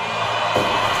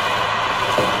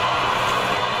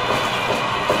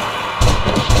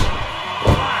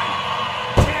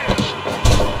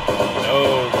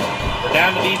 No, we're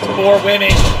down to these 4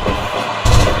 women.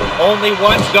 Only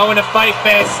one's going to Fight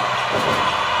Fest.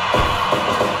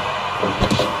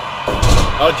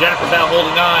 Oh, Jennifer Bell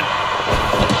holding on.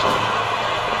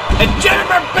 And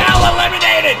Jennifer Bell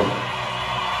eliminated!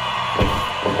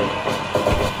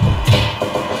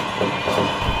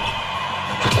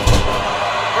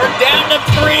 We're down to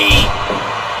 3.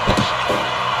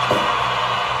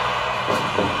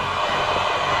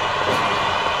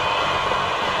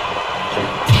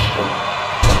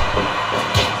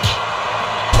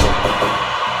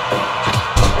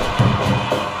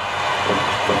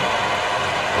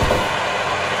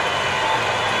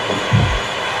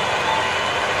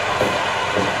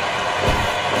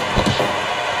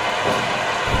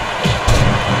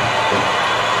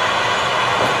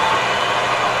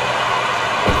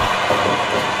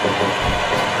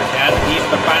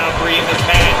 The final 3 in this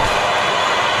match.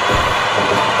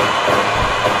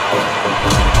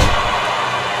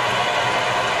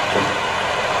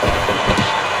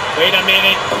 Wait a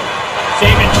minute.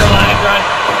 Saving Trilandra.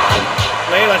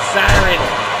 Layla Siren.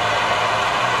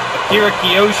 Akira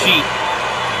Kiyoshi.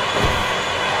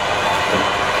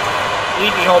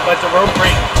 Sleepy Hole, but it's a rope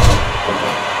break.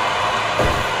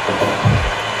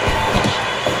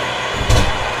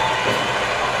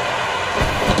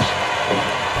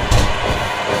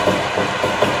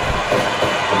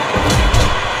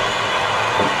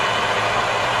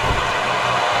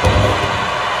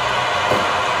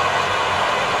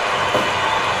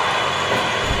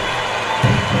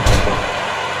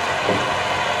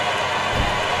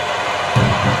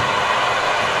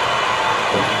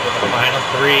 Final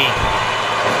 3.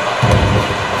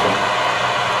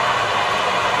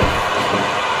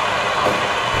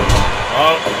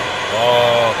 Oh.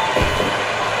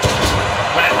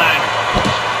 Flatliner.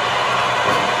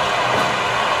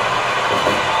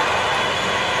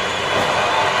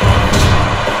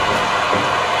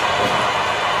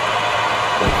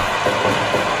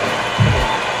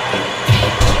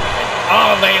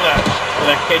 Oh, Layla. With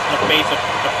a kick in the face of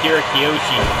Akira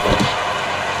Kiyoshi.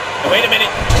 Wait a minute.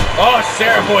 Oh,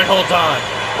 Sarah Boyd holds on.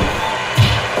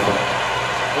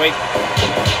 Wait.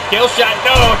 Kill shot.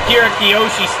 No, Akira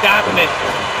Kiyoshi stopping it.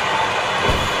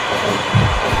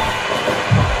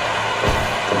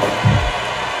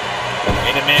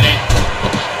 Wait a minute.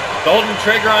 Golden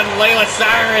trigger on Layla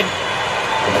Siren.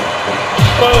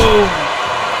 Boom.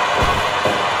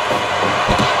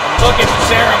 Look at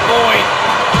Sarah Boyd.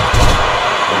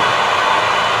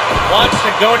 Wants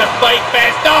to go to Fight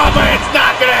Fest. Oh, but it's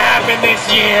not going to happen this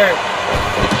year.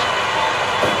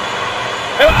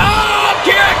 Oh,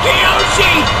 Akira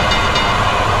Kiyoshi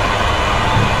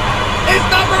is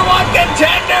 #1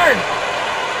 contender.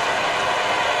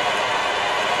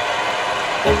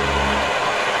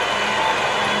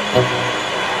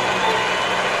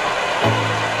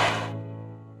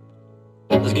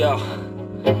 Let's go.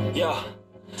 Yo.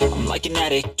 I'm like an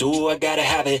addict, do I gotta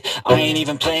have it. I ain't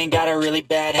even playing, got a really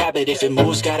bad habit. If it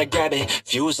moves, gotta grab it.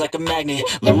 Fuse like a magnet,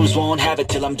 lose, won't have it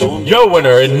till I'm doomed. Your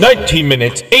winner in 19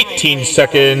 minutes, 18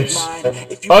 seconds,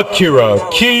 Akira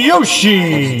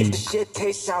Kiyoshi. If the shit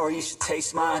tastes sour, you should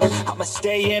taste mine. I'ma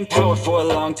stay in power for a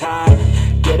long time.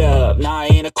 Get up, nah, I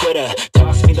ain't a quitter.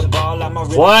 Toss me the ball, I'm a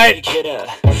really big hitter.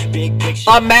 Big picture,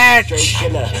 a match.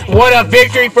 What a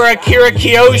victory for Akira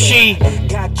Kiyoshi.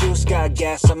 Got juice, got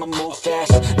gas, I'ma move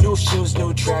fast. New shoes,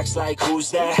 new tracks, like who's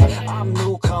that? I'm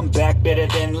new, come back better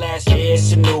than last. Yeah,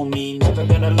 it's a new me, never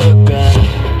gonna look back.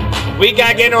 We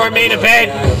gotta get into our main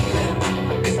event.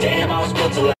 Cause damn, I was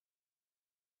built to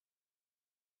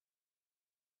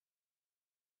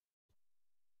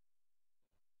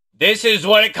This is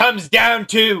what it comes down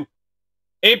to.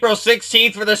 April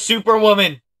 16th for the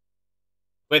Superwoman.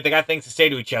 Wait, they got things to say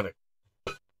to each other.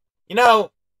 You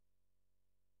know,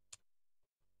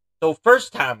 the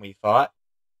first time we fought,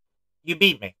 you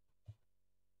beat me.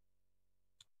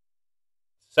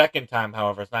 Second time,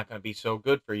 however, it's not going to be so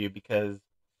good for you because,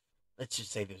 let's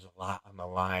just say there's a lot on the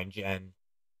line, Jen.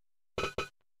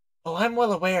 Oh, I'm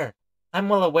well aware. I'm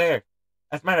well aware.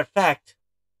 As a matter of fact,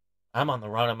 I'm on the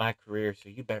run of my career, so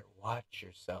you better watch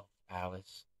yourself,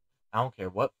 Alice. I don't care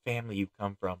what family you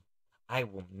come from. I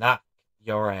will knock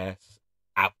your ass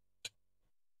out.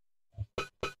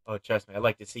 Oh, trust me, I'd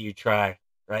like to see you try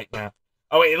right now.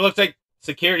 Oh, wait, it looks like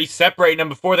security's separating them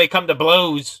before they come to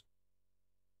blows.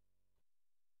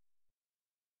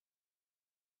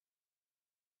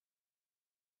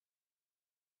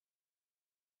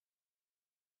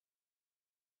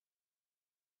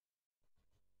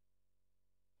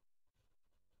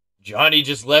 Johnny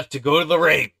just left to go to the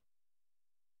ring.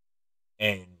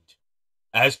 And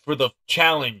as for the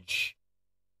challenge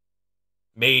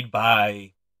made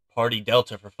by Party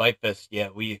Delta for Fight Fest, yeah,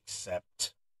 we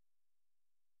accept.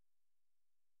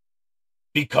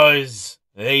 Because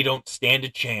they don't stand a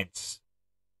chance.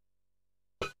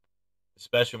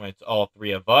 Especially when it's all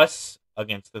three of us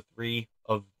against the three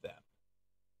of them.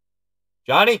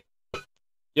 Johnny?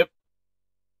 Yep.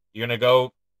 You're gonna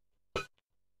go.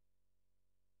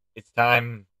 It's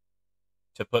time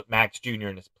to put Max Jr.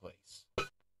 in his place.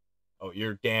 Oh,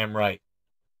 you're damn right.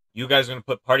 You guys are gonna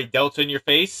put Party Delta in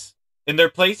their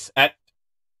place at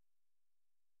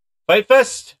Fight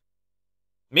Fest?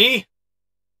 Me?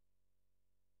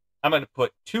 I'm gonna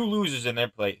put 2 losers in their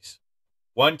place.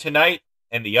 One tonight,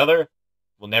 and the other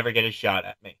will never get a shot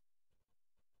at me.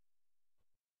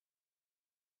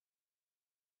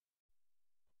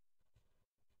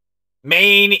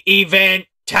 Main event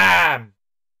time!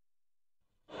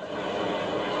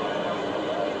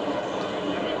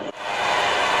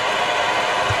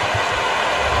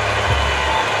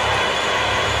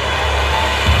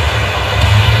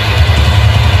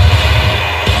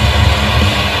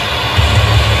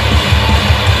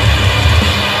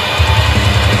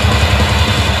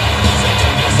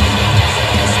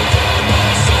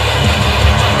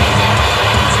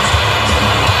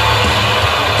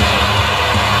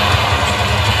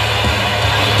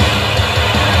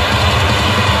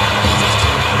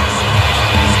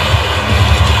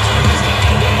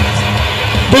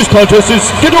 This contest is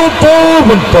scheduled for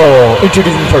one fall.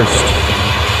 Introducing first,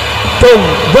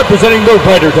 representing the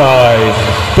Ride or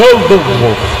Die, the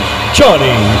Wolf,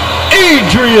 Johnny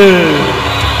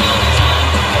Adrian.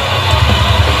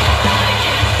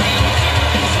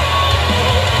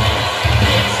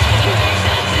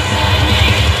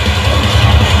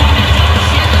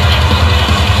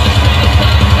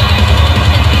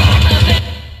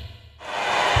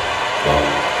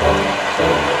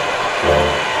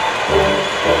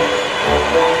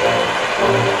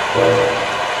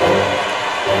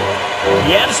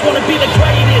 Yeah, I just wanna be the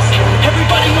greatest.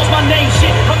 Everybody knows my name,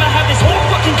 shit. I'ma have this whole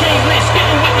fucking game list.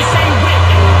 Getting with the same whip.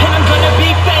 And I'm gonna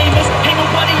be famous. Ain't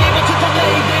nobody able to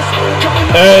delay this.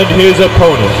 And his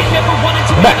opponent,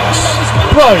 Max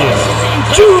Bryan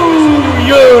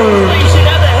Jr.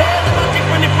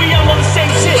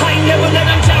 I ain't never let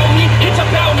them tell me it's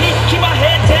about me. Keep my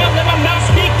head down, let my mouth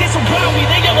speak. They surround me,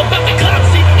 they yell about the clout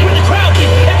seat. When the crowd beat,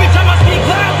 every time I speak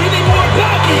loudly, they more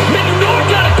about me. Man, you know I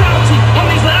got a bounty on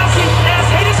these lousy ass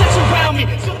haters that surround me.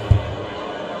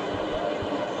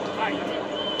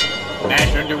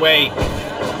 Match underway.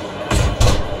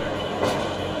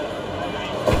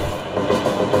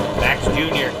 Max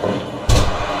Jr.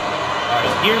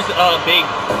 Alright, here's a big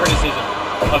criticism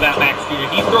about Max Jr.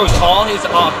 He throws all his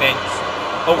offense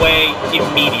away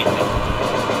immediately.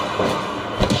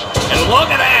 And look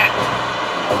at that!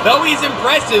 Though he's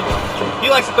impressive, he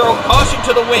likes to throw caution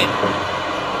to the wind.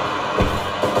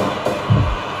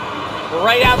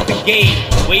 Right out the gate,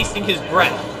 wasting his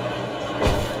breath.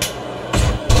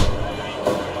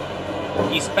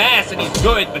 He's fast and he's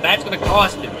good, but that's going to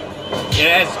cost him. It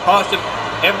has cost him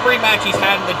every match he's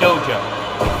had in the dojo.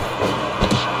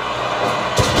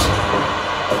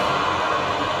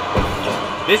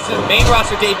 This is his main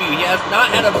roster debut. He has not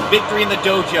had a victory in the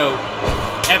dojo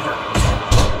ever.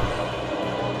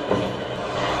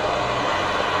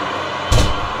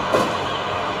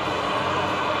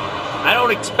 I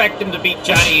don't expect him to beat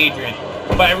Johnny Adrian,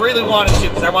 but I really want him to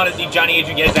because I want to see Johnny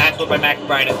Adrian get his ass whipped by Max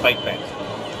Bryan at Fight Fest.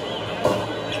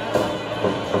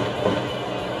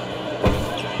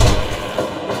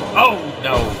 Oh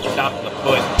no, stop the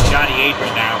foot. Johnny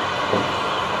Adrian now.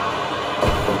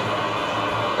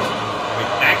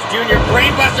 Max Jr.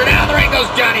 brainbuster, now the ring goes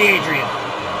Johnny Adrian.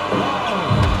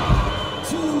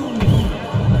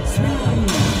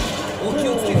 1, 2,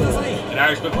 3. An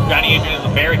Irish whip from Johnny Adrian in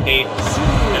the barricade.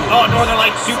 And, oh, Northern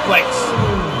Light suplex.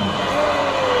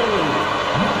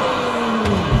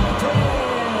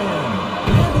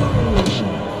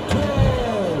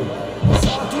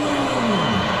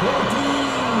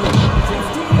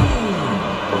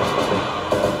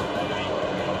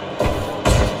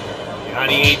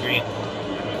 Johnny Adrian.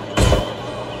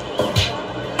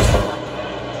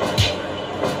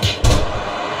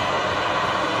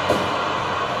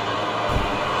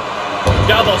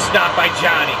 Double stop by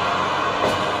Johnny.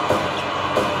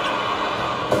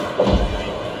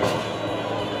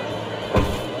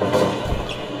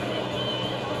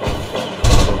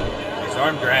 Nice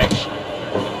arm drag.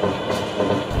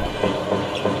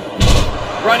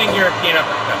 Running European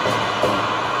uppercut.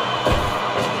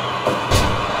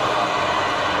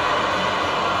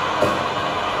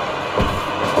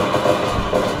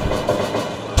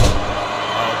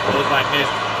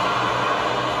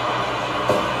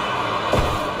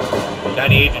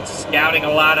 scouting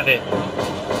a lot of it.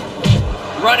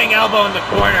 Running elbow in the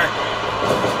corner.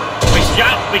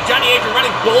 Big Johnny Adrian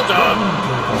running bulldog.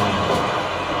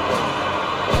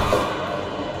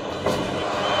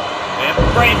 And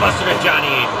brainbuster to Johnny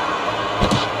Adrian.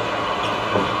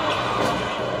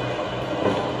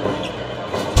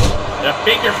 The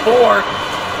figure four.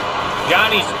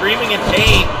 Johnny screaming in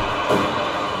pain.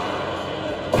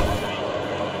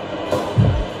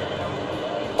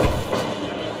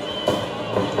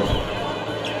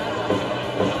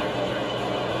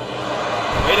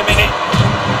 Wait a minute.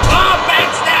 Oh,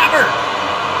 backstabber!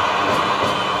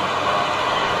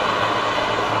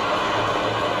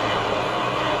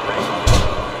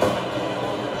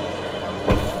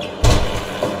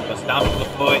 A stomp to the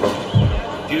foot.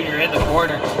 Junior in the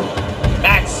corner.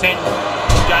 Max sent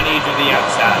Johnny to the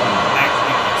outside. Max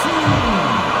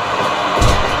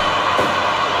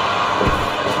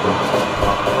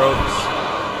off the ropes.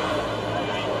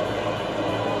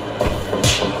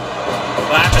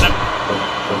 Slapping him.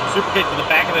 Super kick to the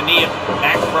back of the knee of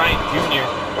Max Bryant Jr.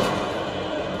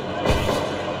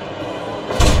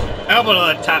 Elbow to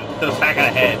the top, to the back of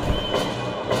the head.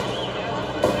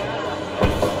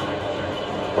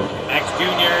 Max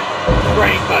Jr.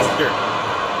 Brainbuster.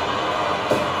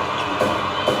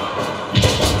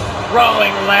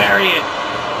 Rolling lariat.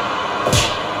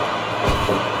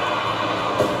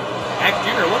 Max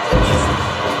Jr. looks like he's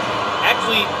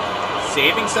actually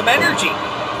saving some energy.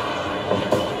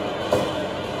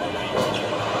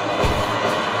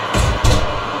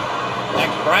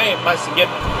 Max Bryant must have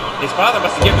given, his father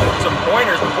must have given him some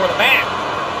pointers before the match.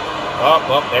 Oh,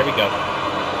 well, there we go.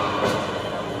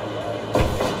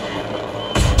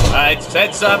 It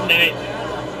said something in it.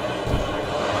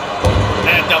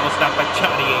 And double stop by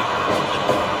Johnny Adrian.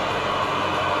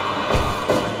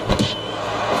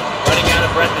 Running out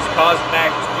of breath has caused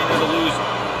Max Jr. to lose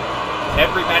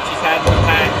every match he's had in the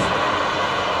past.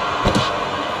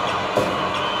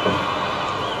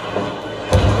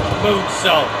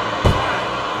 Moonsault.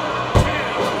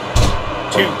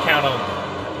 2 count on.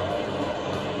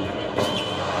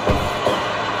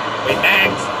 Wait,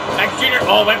 Max Jr.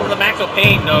 Oh, went for the Maxwell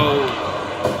Pain. No.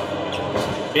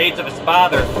 Shades of his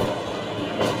father.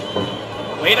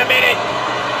 Wait a minute.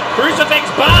 Crucifix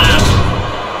bomb.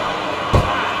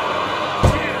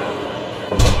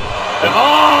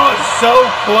 Oh, so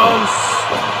close.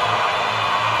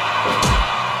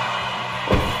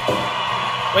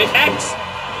 Wait, Max.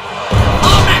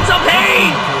 Oh, Maxwell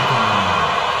Pain.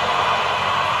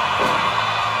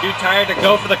 Too tired to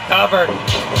go for the cover.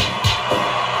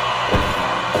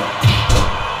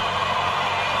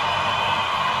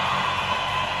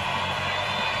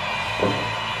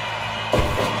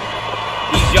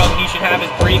 Young, he should have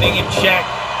his breathing in check.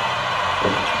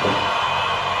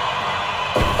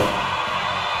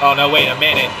 Oh no, wait a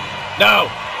minute. No!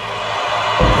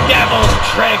 Devil's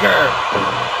Trigger!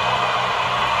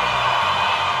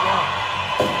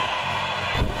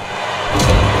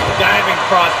 Diving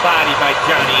crossbody by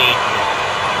Johnny Adrian.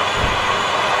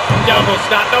 Double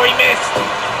stop, no, he missed!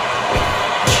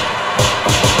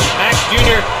 Max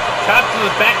Jr. chop to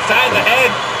the back side of the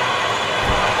head.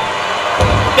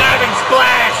 Diving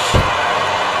splash!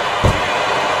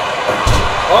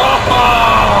 Oh!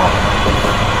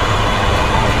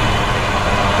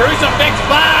 Crucifix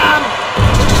bomb!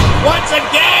 Once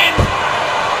again!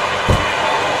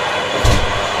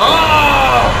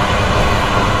 Oh!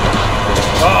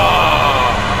 Oh!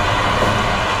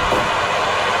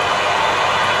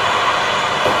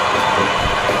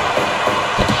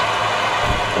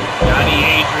 Johnny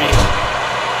Adrian.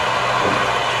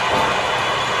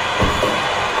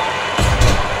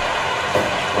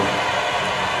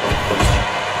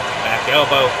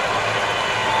 Elbow.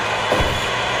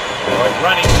 Forward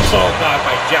running bulldog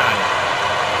by Johnny.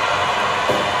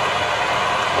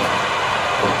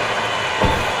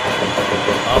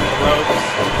 Off the ropes.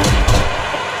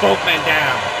 Both men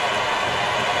down.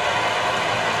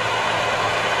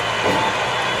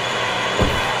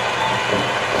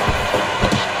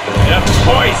 And a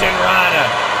poison Rana.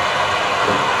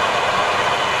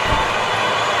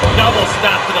 Double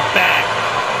stop to the back.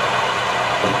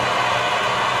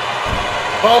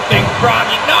 Bolting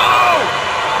Froggy. No!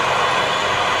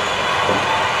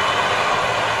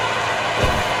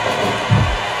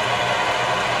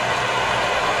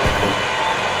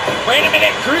 Wait a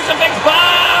minute. Crucifix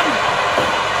bomb!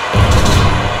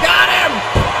 Got him!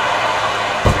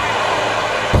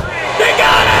 They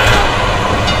got him!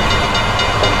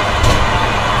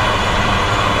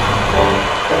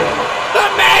 The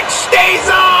match stays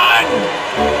on!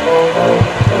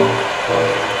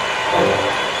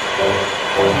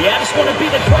 Yeah, just wanna be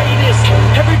the greatest.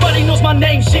 Everybody knows my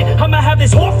name, shit. I'ma have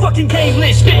this whole fucking game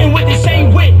list, spitting with the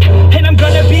same wit, and I'm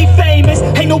gonna be famous.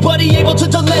 Ain't nobody able to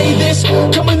delay this.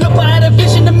 Coming up, I had a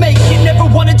vision to make it. Never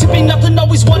wanted to be nothing,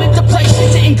 always wanted to play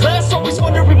shit. Sitting class, always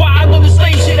wondering why I love this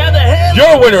lame shit. How the hell?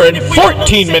 Your winner in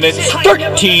 14 minutes,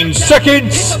 13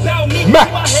 seconds,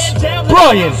 Max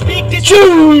Bryant Jr.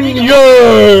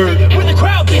 With the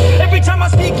crowd beat, every time I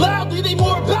speak loudly, they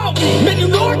more about me. Man, you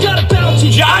know I got a bounty.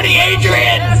 Johnny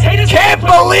Adrian, can't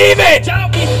believe it!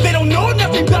 They don't know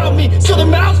nothing about me, so the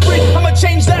mouths breathe. I'ma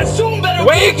change that soon. Better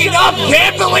Waking up,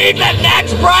 can't believe that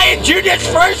Max Bryant Jr.'s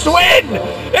first win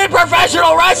in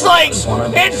professional wrestling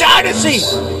in Dynasty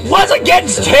was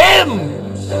against him.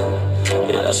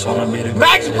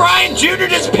 Max Bryant Jr.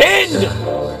 just pinned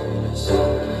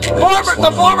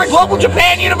the former Global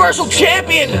Japan Universal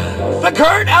Champion, the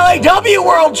current LAW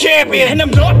World Champion. And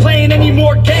I'm not playing any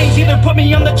more games. Either put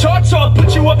me on the charts or I'll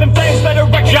put you up in flames. Better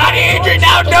Johnny Adrian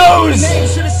now knows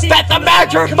that the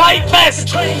match for Fight Fest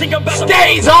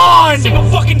stays on. Single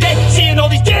fucking day, seeing all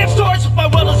these damn stars with my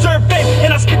well-deserved fame.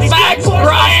 And I spit these Max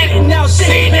Bryant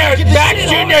Sr., Max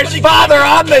Jr.'s father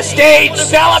on the stage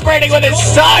celebrating with his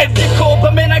son.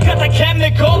 But man, I got the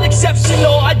chemical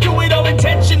exceptional. I do it all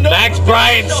intentional. Max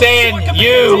Bryant saying,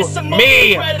 you,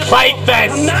 me, Fight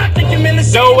Fest,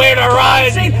 nowhere to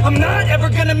run. I'm not ever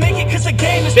gonna make it cause the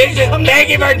game is Thank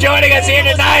you for joining us here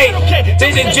tonight.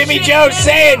 This is Jimmy Joe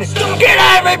saying, good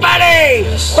night, everybody,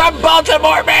 from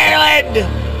Baltimore, Maryland.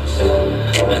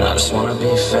 And I just wanna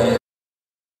be fair.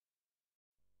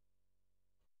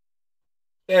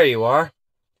 There you are.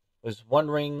 Was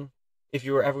wondering if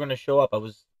you were ever going to show up. I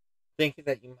was thinking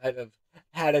that you might have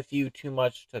had a few too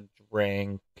much to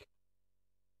drink.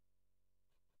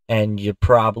 And you're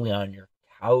probably on your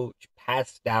couch,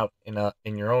 passed out in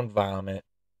your own vomit.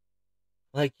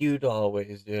 Like you'd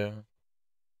always do.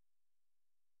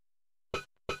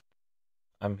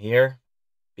 I'm here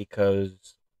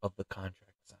because of the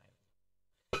contract signing.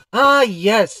 Ah,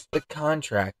 yes, the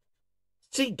contract.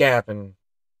 See, Gavin,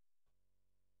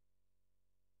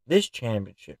 this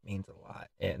championship means a lot,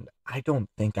 and I don't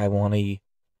think I want a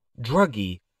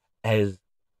druggie as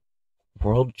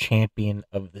world champion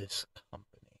of this company.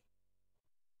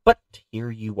 But here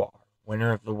you are,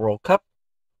 winner of the World Cup,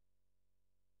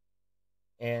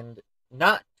 and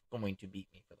not going to beat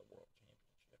me for the World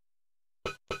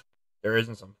Championship. There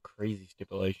isn't some crazy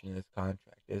stipulation in this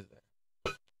contract, is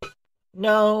there?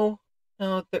 No,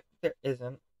 there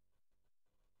isn't.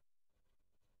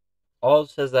 All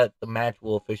says that the match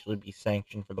will officially be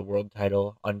sanctioned for the world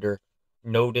title under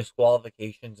no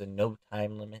disqualifications and no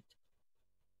time limit.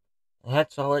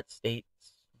 That's all it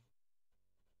states.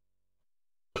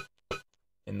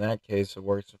 In that case, it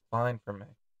works fine for me.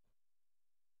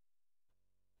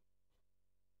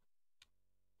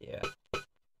 Yeah.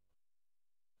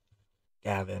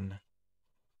 Gavin.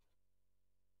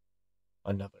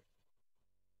 Another.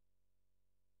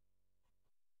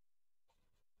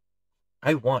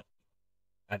 I want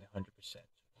at 100%.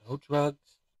 No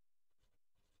drugs.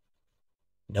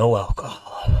 No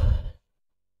alcohol.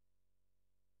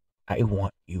 I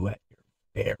want you at your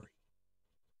very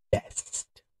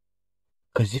best.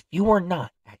 Because if you are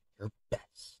not at your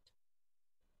best,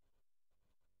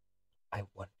 I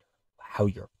wonder how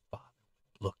your father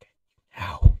would look at you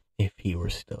now if he were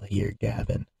still here,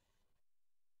 Gavin.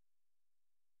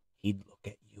 He'd look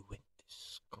at you in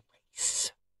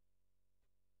disgrace.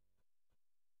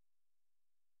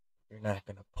 You're not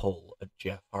going to pull a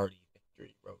Jeff Hardy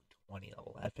Victory Road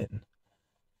 2011.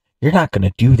 You're not going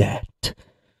to do that.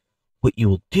 What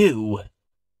you'll do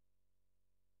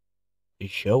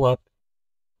is show up,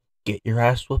 get your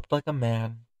ass whooped like a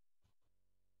man,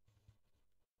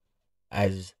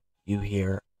 as you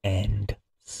hear, and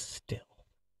still.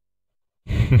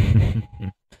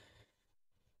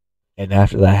 And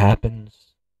after that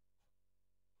happens,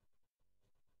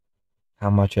 how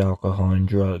much alcohol and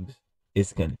drugs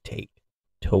is going to take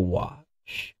to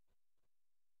wash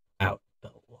out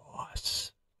the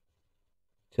loss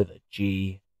to the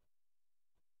G-O-D.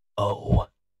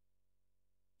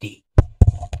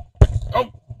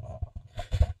 Oh!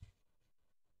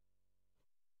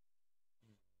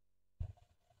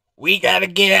 We gotta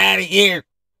get out of here.